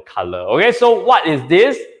yellow color. Okay, so what is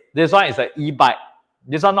this? This one is an e-bike.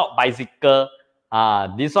 This one not bicycle.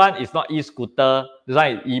 This one is not e-scooter. This one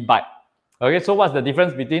is e-bike. Okay, so what's the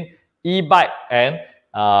difference between e-bike and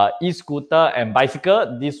e-scooter and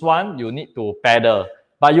bicycle? This one you need to pedal,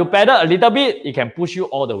 but you pedal a little bit, it can push you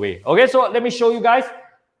all the way. Okay, so let me show you guys.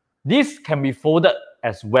 This can be folded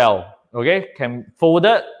as well. Okay, can fold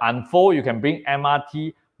it, unfold. You can bring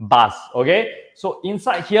MRT bus. Okay, so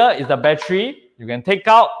inside here is the battery. You can take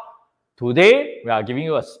out. Today we are giving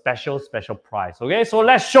you a special price. Okay, so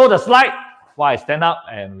let's show the slide while I stand up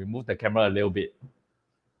and remove the camera a little bit.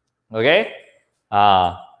 Okay,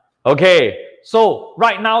 okay. So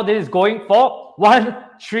right now this is going for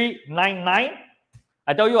 1399.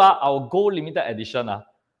 I tell you, our gold limited edition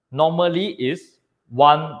normally is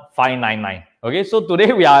 1599. Okay, so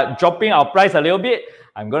today we are dropping our price a little bit.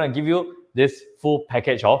 I'm gonna give you this full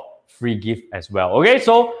package of free gift as well. Okay,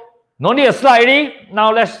 so no need a slide already.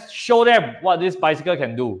 Now let's show them what this bicycle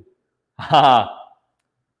can do.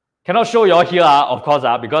 Cannot show you all here, of course,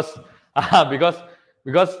 because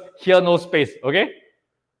here no space. Okay,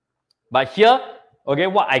 but here, okay,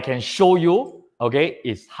 what I can show you, okay,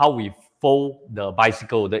 is how we fold the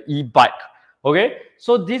bicycle, the e-bike. Okay,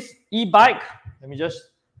 so this e-bike, let me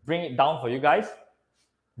just bring it down for you guys.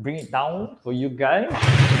 Bring it down for you guys.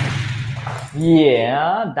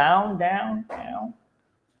 Yeah, down, down, down,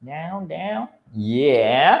 down, down.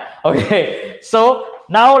 Yeah. Okay. So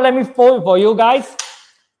now let me fold for you guys.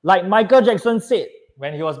 Like Michael Jackson said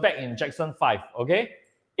when he was back in Jackson 5. Okay.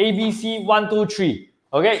 ABC 1, 2, 3.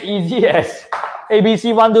 Okay. Easy as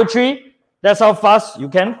ABC 1, 2, 3. That's how fast you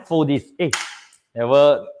can fold this. Hey,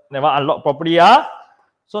 never unlock properly.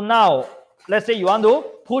 So now, let's say you want to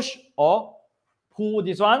push or pull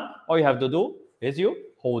this one. All you have to do is you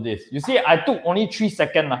hold this. You see, I took only 3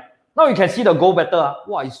 seconds. Now you can see the goal better.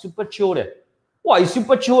 Wow, it's super chill there. Wow, it's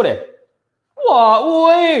super chill there. Wow,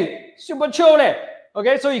 wait, super chill there.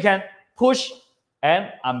 Okay, so you can push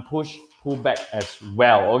and unpush, pull back as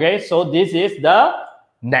well. Okay, so this is the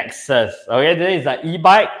Nexus. Okay, this is the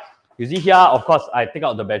e-bike. You see here, of course, I take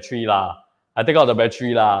out the battery lah.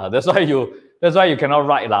 That's why you cannot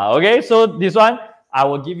ride lah. Okay, so this one I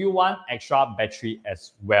will give you one extra battery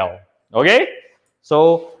as well. Okay,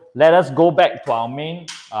 so let us go back to our main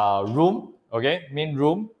room. Okay, main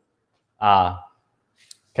room. How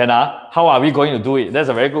are we going to do it? That's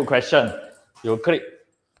a very good question. You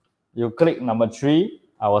click number 3.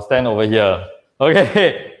 I will stand over here.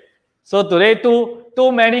 Okay. So today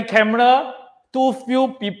too many camera, too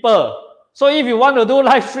few people. So if you want to do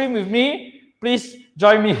live stream with me, please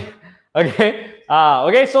join me. Okay.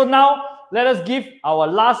 Okay. So now let us give our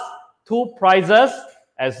last 2 prizes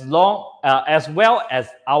as well as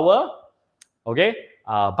our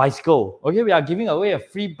bicycle. Okay, we are giving away a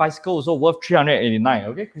free bicycle also worth 389.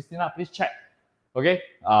 Okay, Christina, please check. Okay,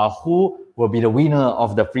 who will be the winner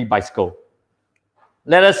of the free bicycle?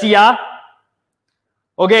 Let us see.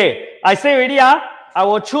 Okay, I say already. I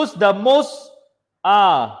will choose the most.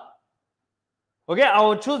 Okay, I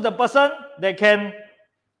will choose the person that can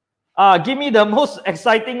give me the most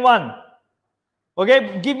exciting one.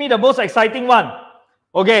 Okay, give me the most exciting one.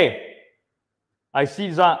 Okay, I see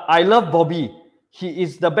this one. I love Bobby. He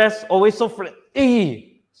is the best, always so friendly.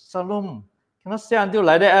 Hey, Salom, cannot say until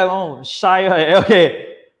like that. I'm shy.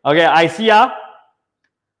 Okay, okay, I see.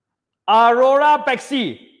 Aurora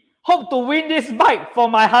Pexi, hope to win this bike for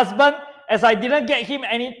my husband as I didn't get him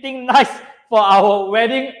anything nice for our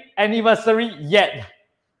wedding anniversary yet.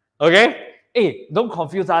 Okay, hey, don't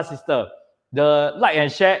confuse us, sister. The like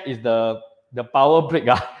and share is the power brick.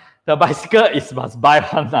 The bicycle is must buy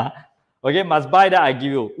one. Okay, must buy that I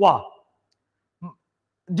give you. Wow.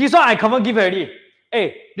 This one I confirm give already.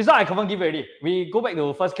 Hey, this one I confirm give already. We go back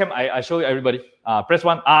to first cam. I show you everybody. Press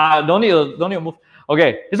 1. Don't need to move.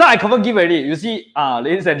 Okay, this one I confirm give already. You see,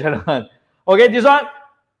 ladies and gentlemen. Okay, this one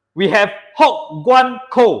we have Hok Guan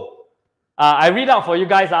Ko. I read out for you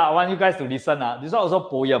guys. I want you guys to listen. This one also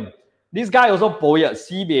poem. This guy also poet.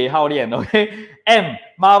 Sibei Hao Lian. Okay. M,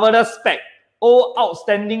 marvelous spec. O,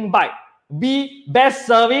 outstanding bike. B, best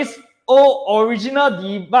service. O, original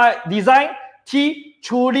design. T,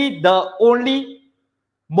 truly the only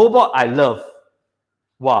Mobot I love.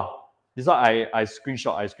 Wow. This one I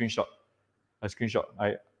screenshot. I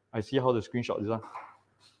see how to screenshot this one.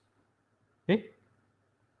 Okay.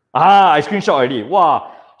 I screenshot already.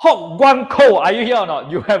 Wow. Hok Guan Ko, are you here or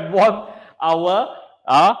not? You have won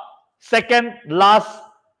our second last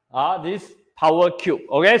this power cube.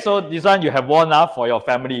 Okay, so this one you have won for your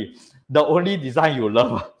family. The only design you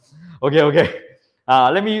love. Okay.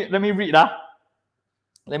 Let me read.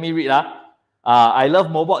 Let me read. I love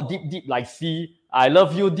Mobot deep like sea. I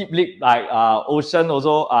love you deep like ocean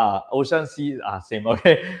also. Ocean sea same.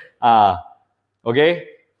 Okay. Okay.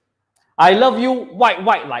 I love you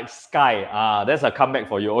white like sky. That's a comeback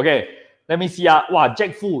for you. Okay. Let me see. Wow,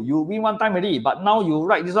 Jack Fu, you win one time already, but now you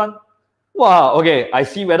write this one. Wow. Okay. I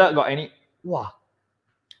see whether got any. Wow.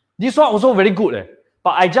 This one also very good.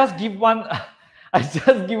 But I just give one. I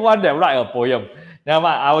just give one that write a poem. Never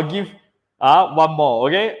mind. I will give one more.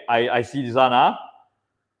 Okay. I see this one.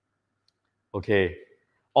 Okay.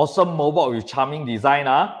 Awesome Mobot with charming design.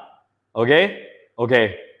 Okay.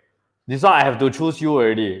 Okay. This one I have to choose you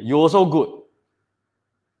already. You also good.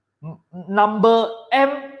 Number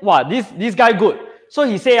M. Wow, this guy good. So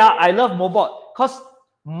he say, I love Mobot because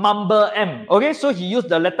number M. Okay, so he used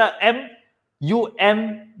the letter M,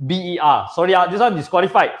 U-M-B-E-R. Sorry, this one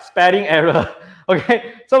disqualified. Spelling error.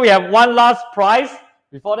 Okay, so we have one last prize.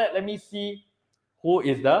 Before that, let me see who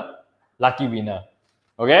is the lucky winner.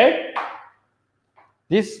 Okay,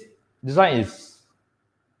 this one is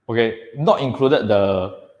okay. Not included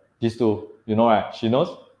these two. You know, right? She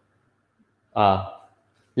knows.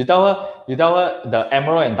 You tell her the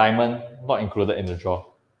emerald and diamond not included in the draw.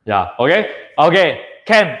 Yeah. Okay. Okay.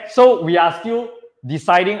 Ken. So we are still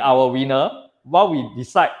deciding our winner. While we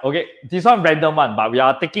decide, okay, this one random one, but we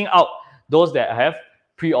are taking out those that have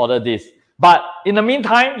pre-ordered this. But in the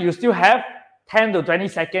meantime, you still have 10 to 20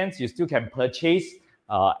 seconds, you still can purchase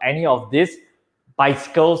any of these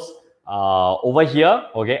bicycles over here,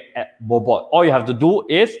 okay, at Mobot. All you have to do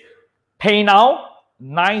is pay now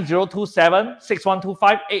 9027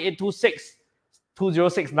 6125 8826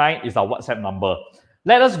 2069 is our WhatsApp number.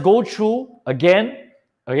 Let us go through again,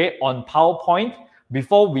 okay, on PowerPoint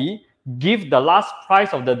before we give the last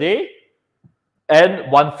prize of the day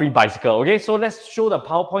and one free bicycle. Okay, so let's show the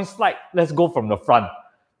PowerPoint slide. Let's go from the front.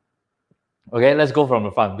 Okay, let's go from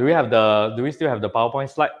the front. Do we still have the PowerPoint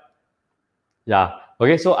slide? Yeah.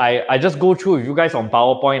 Okay, so I just go through with you guys on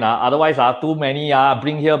PowerPoint. Otherwise, too many.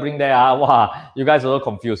 Bring here, bring there. Wow, you guys are all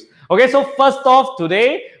confused. Okay, so first off,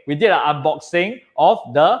 today we did an unboxing of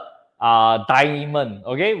the diamond.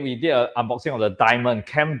 Okay, we did an unboxing of the diamond,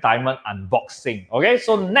 Cam Diamond unboxing. Okay,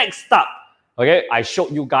 so next up, okay, I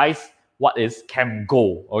showed you guys what is Cam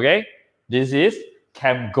Gold. Okay, this is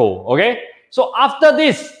Cam Gold. Okay, so after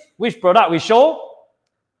this, which product we show?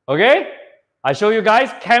 Okay, I show you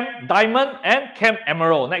guys Cam Diamond and Cam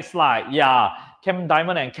Emerald. Next slide. Yeah, Cam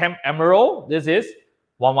Diamond and Cam Emerald. This is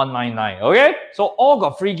 1199. Okay, so all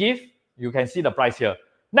got free gift. You can see the price here.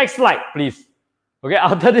 Next slide, please. Okay,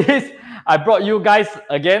 after this, I brought you guys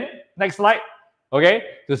again. Next slide. Okay,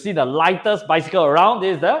 to see the lightest bicycle around.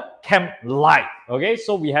 This is the Cam Light. Okay,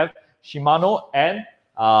 so we have Shimano and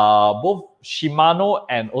both Shimano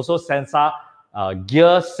and also Sensa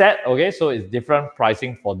gear set. Okay, so it's different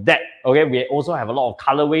pricing for that. Okay, we also have a lot of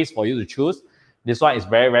colorways for you to choose. This one is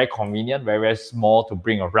very, very convenient, very, very small to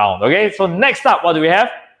bring around. Okay, so next up, what do we have?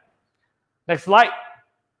 Next slide.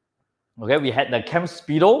 Okay, we had the Cam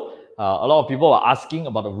Speedo. A lot of people are asking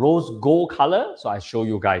about the rose gold color, so I show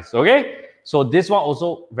you guys. Okay, so this one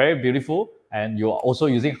also very beautiful, and you are also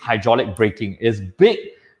using hydraulic braking. It's big,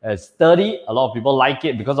 it's sturdy. A lot of people like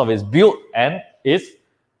it because of its build, and it's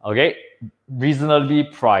okay, reasonably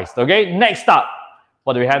priced. Okay, next up,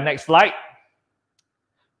 what do we have? Next slide.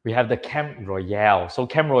 We have the Cam Royale. So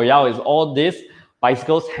Cam Royale is all these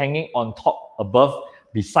bicycles hanging on top, above,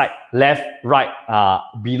 beside, left, right,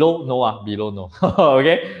 below no.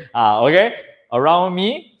 Okay, okay, around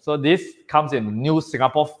me. So this comes in new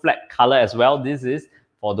Singapore flag color as well. This is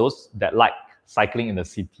for those that like cycling in the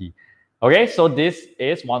city. Okay, so this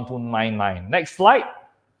is 1299. Next slide.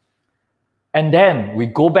 And then we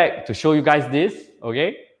go back to show you guys this.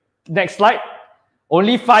 Okay, next slide.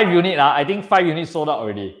 Only 5 units. I think 5 units sold out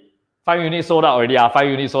already. 5 units sold out already. 5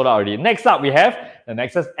 units sold out already. Next up, we have the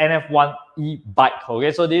Nexus NF1 e-bike.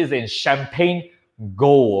 Okay, so this is in champagne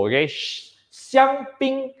gold. Okay, 香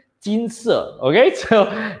槟金色. Okay, so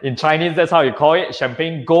in Chinese, that's how you call it,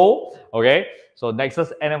 champagne gold. Okay, so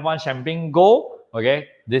Nexus NF1 champagne gold. Okay,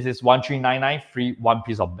 this is 1399, free 1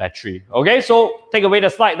 piece of battery. Okay, so take away the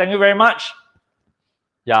slide. Thank you very much.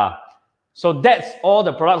 Yeah, so that's all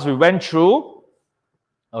the products we went through.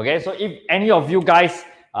 Okay, so if any of you guys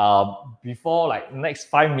before like next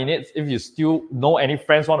 5 minutes, if you still know any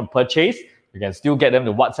friends want to purchase, you can still get them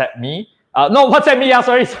to WhatsApp me. No, WhatsApp me,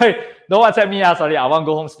 sorry. No, WhatsApp me, sorry. I want to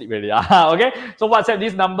go home sleep already. Okay, so WhatsApp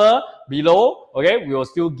this number below. Okay, we will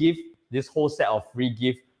still give this whole set of free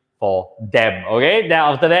gift for them. Okay, then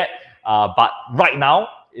after that, but right now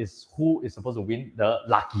is who is supposed to win the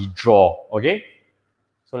lucky draw. Okay,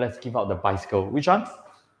 so let's give out the bicycle. Which one?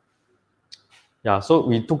 Yeah, so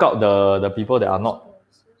we took out the people that are not.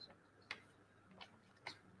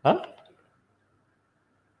 Huh?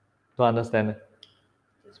 Don't understand.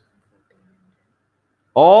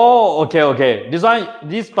 Oh, okay.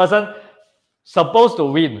 This person supposed to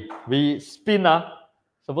win. We spin,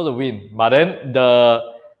 supposed to win. But then the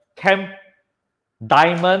Cam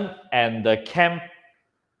Diamond and the Cam.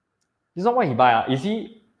 This one what he buy? Is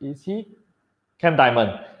he Cam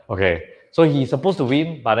Diamond? Okay. So he's supposed to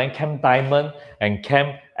win, but then Cam Diamond and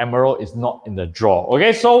Cam Emerald is not in the draw.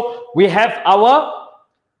 Okay, so we have our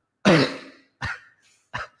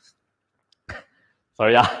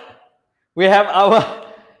sorry, we have our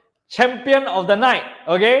champion of the night.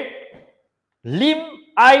 Okay, Lim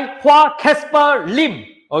Ai Hua Casper Lim.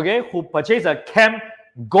 Okay, who purchased a Cam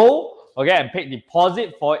Gold. Okay, and paid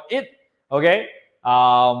deposit for it. Okay,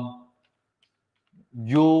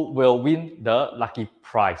 you will win the lucky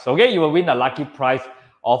prize. Okay, you will win the lucky prize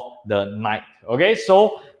of the night. Okay,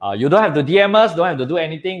 so you don't have to DM us, don't have to do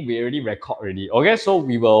anything. We already record already. Okay, so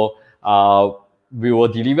we will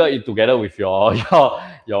deliver it together with your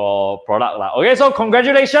product lah. Okay, so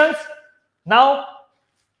congratulations. Now,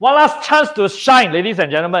 one last chance to shine, ladies and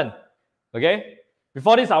gentlemen. Okay,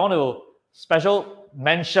 before this, I want to special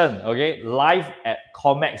mention. Okay, live at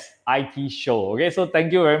Comex IT show. Okay, so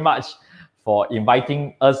thank you very much for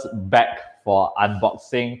inviting us back for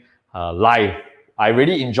unboxing live. I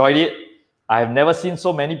really enjoyed it. I have never seen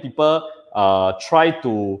so many people try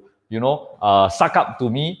to, suck up to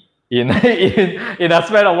me in a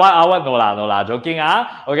span of 1 hour. No lah, joking.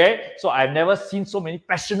 Okay, so I've never seen so many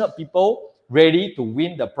passionate people ready to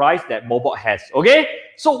win the prize that Mobot has. Okay,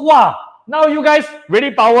 so wow, now you guys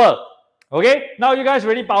ready power. Okay, now you guys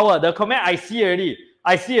ready power. The comment I see already,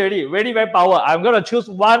 ready very power. I'm gonna choose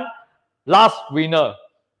one last winner.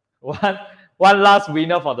 One last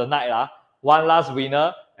winner for the night. One last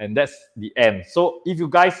winner, and that's the end. So if you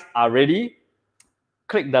guys are ready,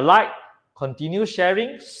 click the like, continue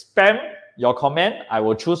sharing, spam your comment. I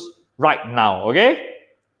will choose right now. Okay,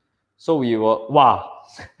 so we will, wow.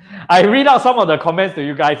 I read out some of the comments to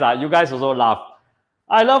you guys. You guys also laugh.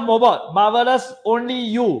 I love Mobot. Marvelous. Only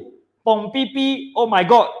you. Pong Pipi. Oh my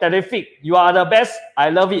God. Terrific. You are the best. I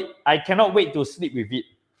love it. I cannot wait to sleep with it.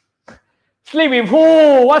 Sleep with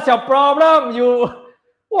who? What's your problem? You.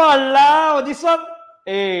 Walao. This one.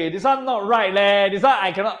 Hey, this one not right, leh. This one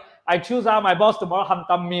I cannot. I choose my boss tomorrow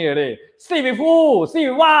hantam me already. Sleep with who? Sleep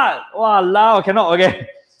with what? Walao. Cannot. Okay.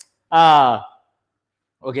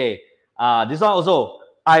 Okay. This one also.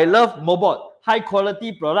 I love Mobot. High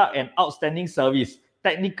quality product and outstanding service.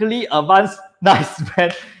 Technically advanced, nice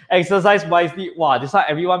brand. Exercise wisely. Wow, this one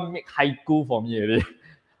everyone make haiku for me already.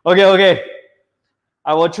 Okay.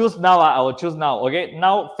 I will choose now. I will choose now. Okay,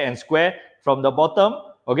 now fair and square from the bottom.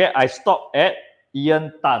 Okay, I stop at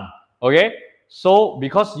Ian Tan. Okay, so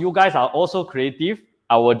because you guys are also creative,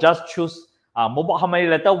 I will just choose Mobot. How many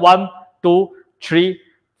letters? 1, 2, 3,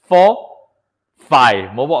 4. 5.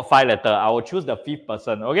 Mobot 5 letter. I will choose the 5th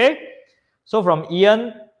person. Okay. So from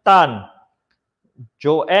Ian Tan,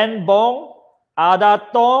 Joanne Bong, Ada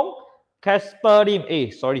Tong, Casper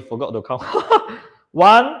Lim. Sorry, forgot to count.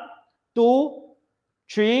 1, 2,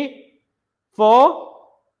 3, 4.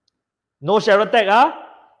 No share tag.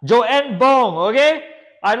 Joanne Bong. Okay.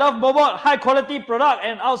 I love Mobot. High quality product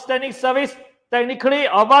and outstanding service. Technically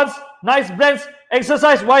advanced. Nice brands.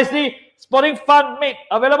 Exercise wisely. Sporting fun made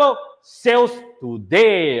available. Sales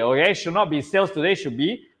today. Okay, should not be sales today, should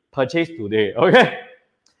be purchased today. Okay,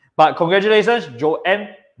 but congratulations,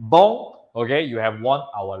 Joanne Bong. Okay, you have won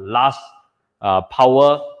our last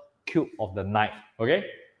power cube of the night. Okay,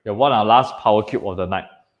 you won our last power cube of the night.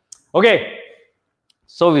 Okay,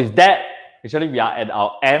 so with that, actually we are at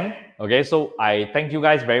our end. Okay, so I thank you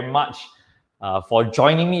guys very much for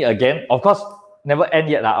joining me again. Of course, never end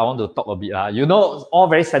yet. I want to talk a bit. You know, all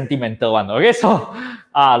very sentimental one. Okay, so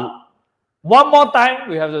one more time,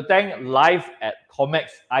 we have to thank Live at Comex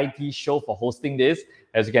IT Show for hosting this.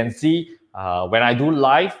 As you can see, when I do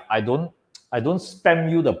live, I don't spam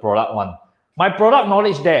you the product one. My product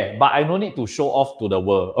knowledge there, but I don't need to show off to the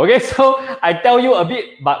world. Okay, so I tell you a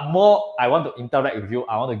bit, but more I want to interact with you.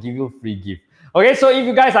 I want to give you free gift. Okay, so if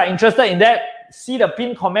you guys are interested in that, see the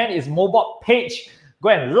pinned comment is Mobot page. Go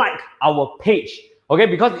and like our page. Okay,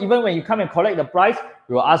 because even when you come and collect the prize,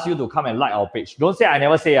 we will ask you to come and like our page. Don't say I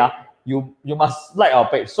never say. You must like our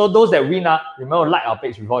page. So those that win, remember like our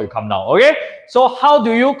page before you come down. Okay, so how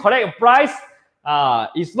do you collect a prize?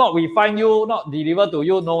 It's not we find you, not deliver to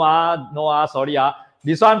you. No, sorry.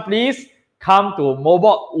 This one, please come to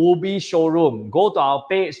Mobot Ubi showroom. Go to our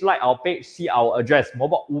page, like our page, see our address.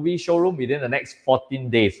 Mobot Ubi showroom within the next 14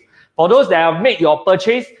 days. For those that have made your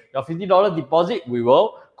purchase, your $50 deposit, we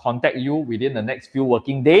will contact you within the next few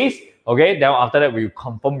working days. Okay, then after that, we will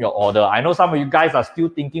confirm your order. I know some of you guys are still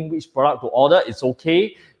thinking which product to order. It's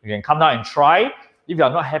okay. You can come down and try. If you are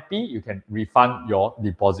not happy, you can refund your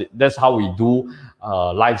deposit. That's how we do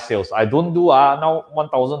live sales. I don't do now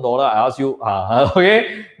 $1,000. I ask you,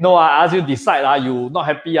 okay? No, I ask you decide. You not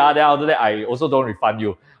happy. Then after that, I also don't refund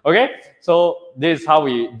you. Okay? So this is how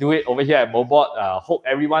we do it over here at Mobot. Hope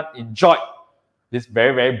everyone enjoyed this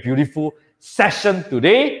very, very beautiful session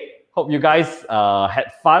today. Hope you guys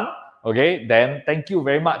had fun. Okay, then thank you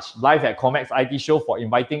very much, Live at Comex IT Show, for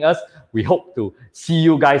inviting us. We hope to see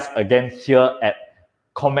you guys again here at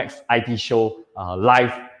Comex IT Show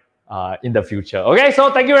live in the future. Okay,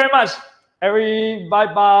 so thank you very much.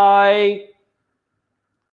 Bye-bye.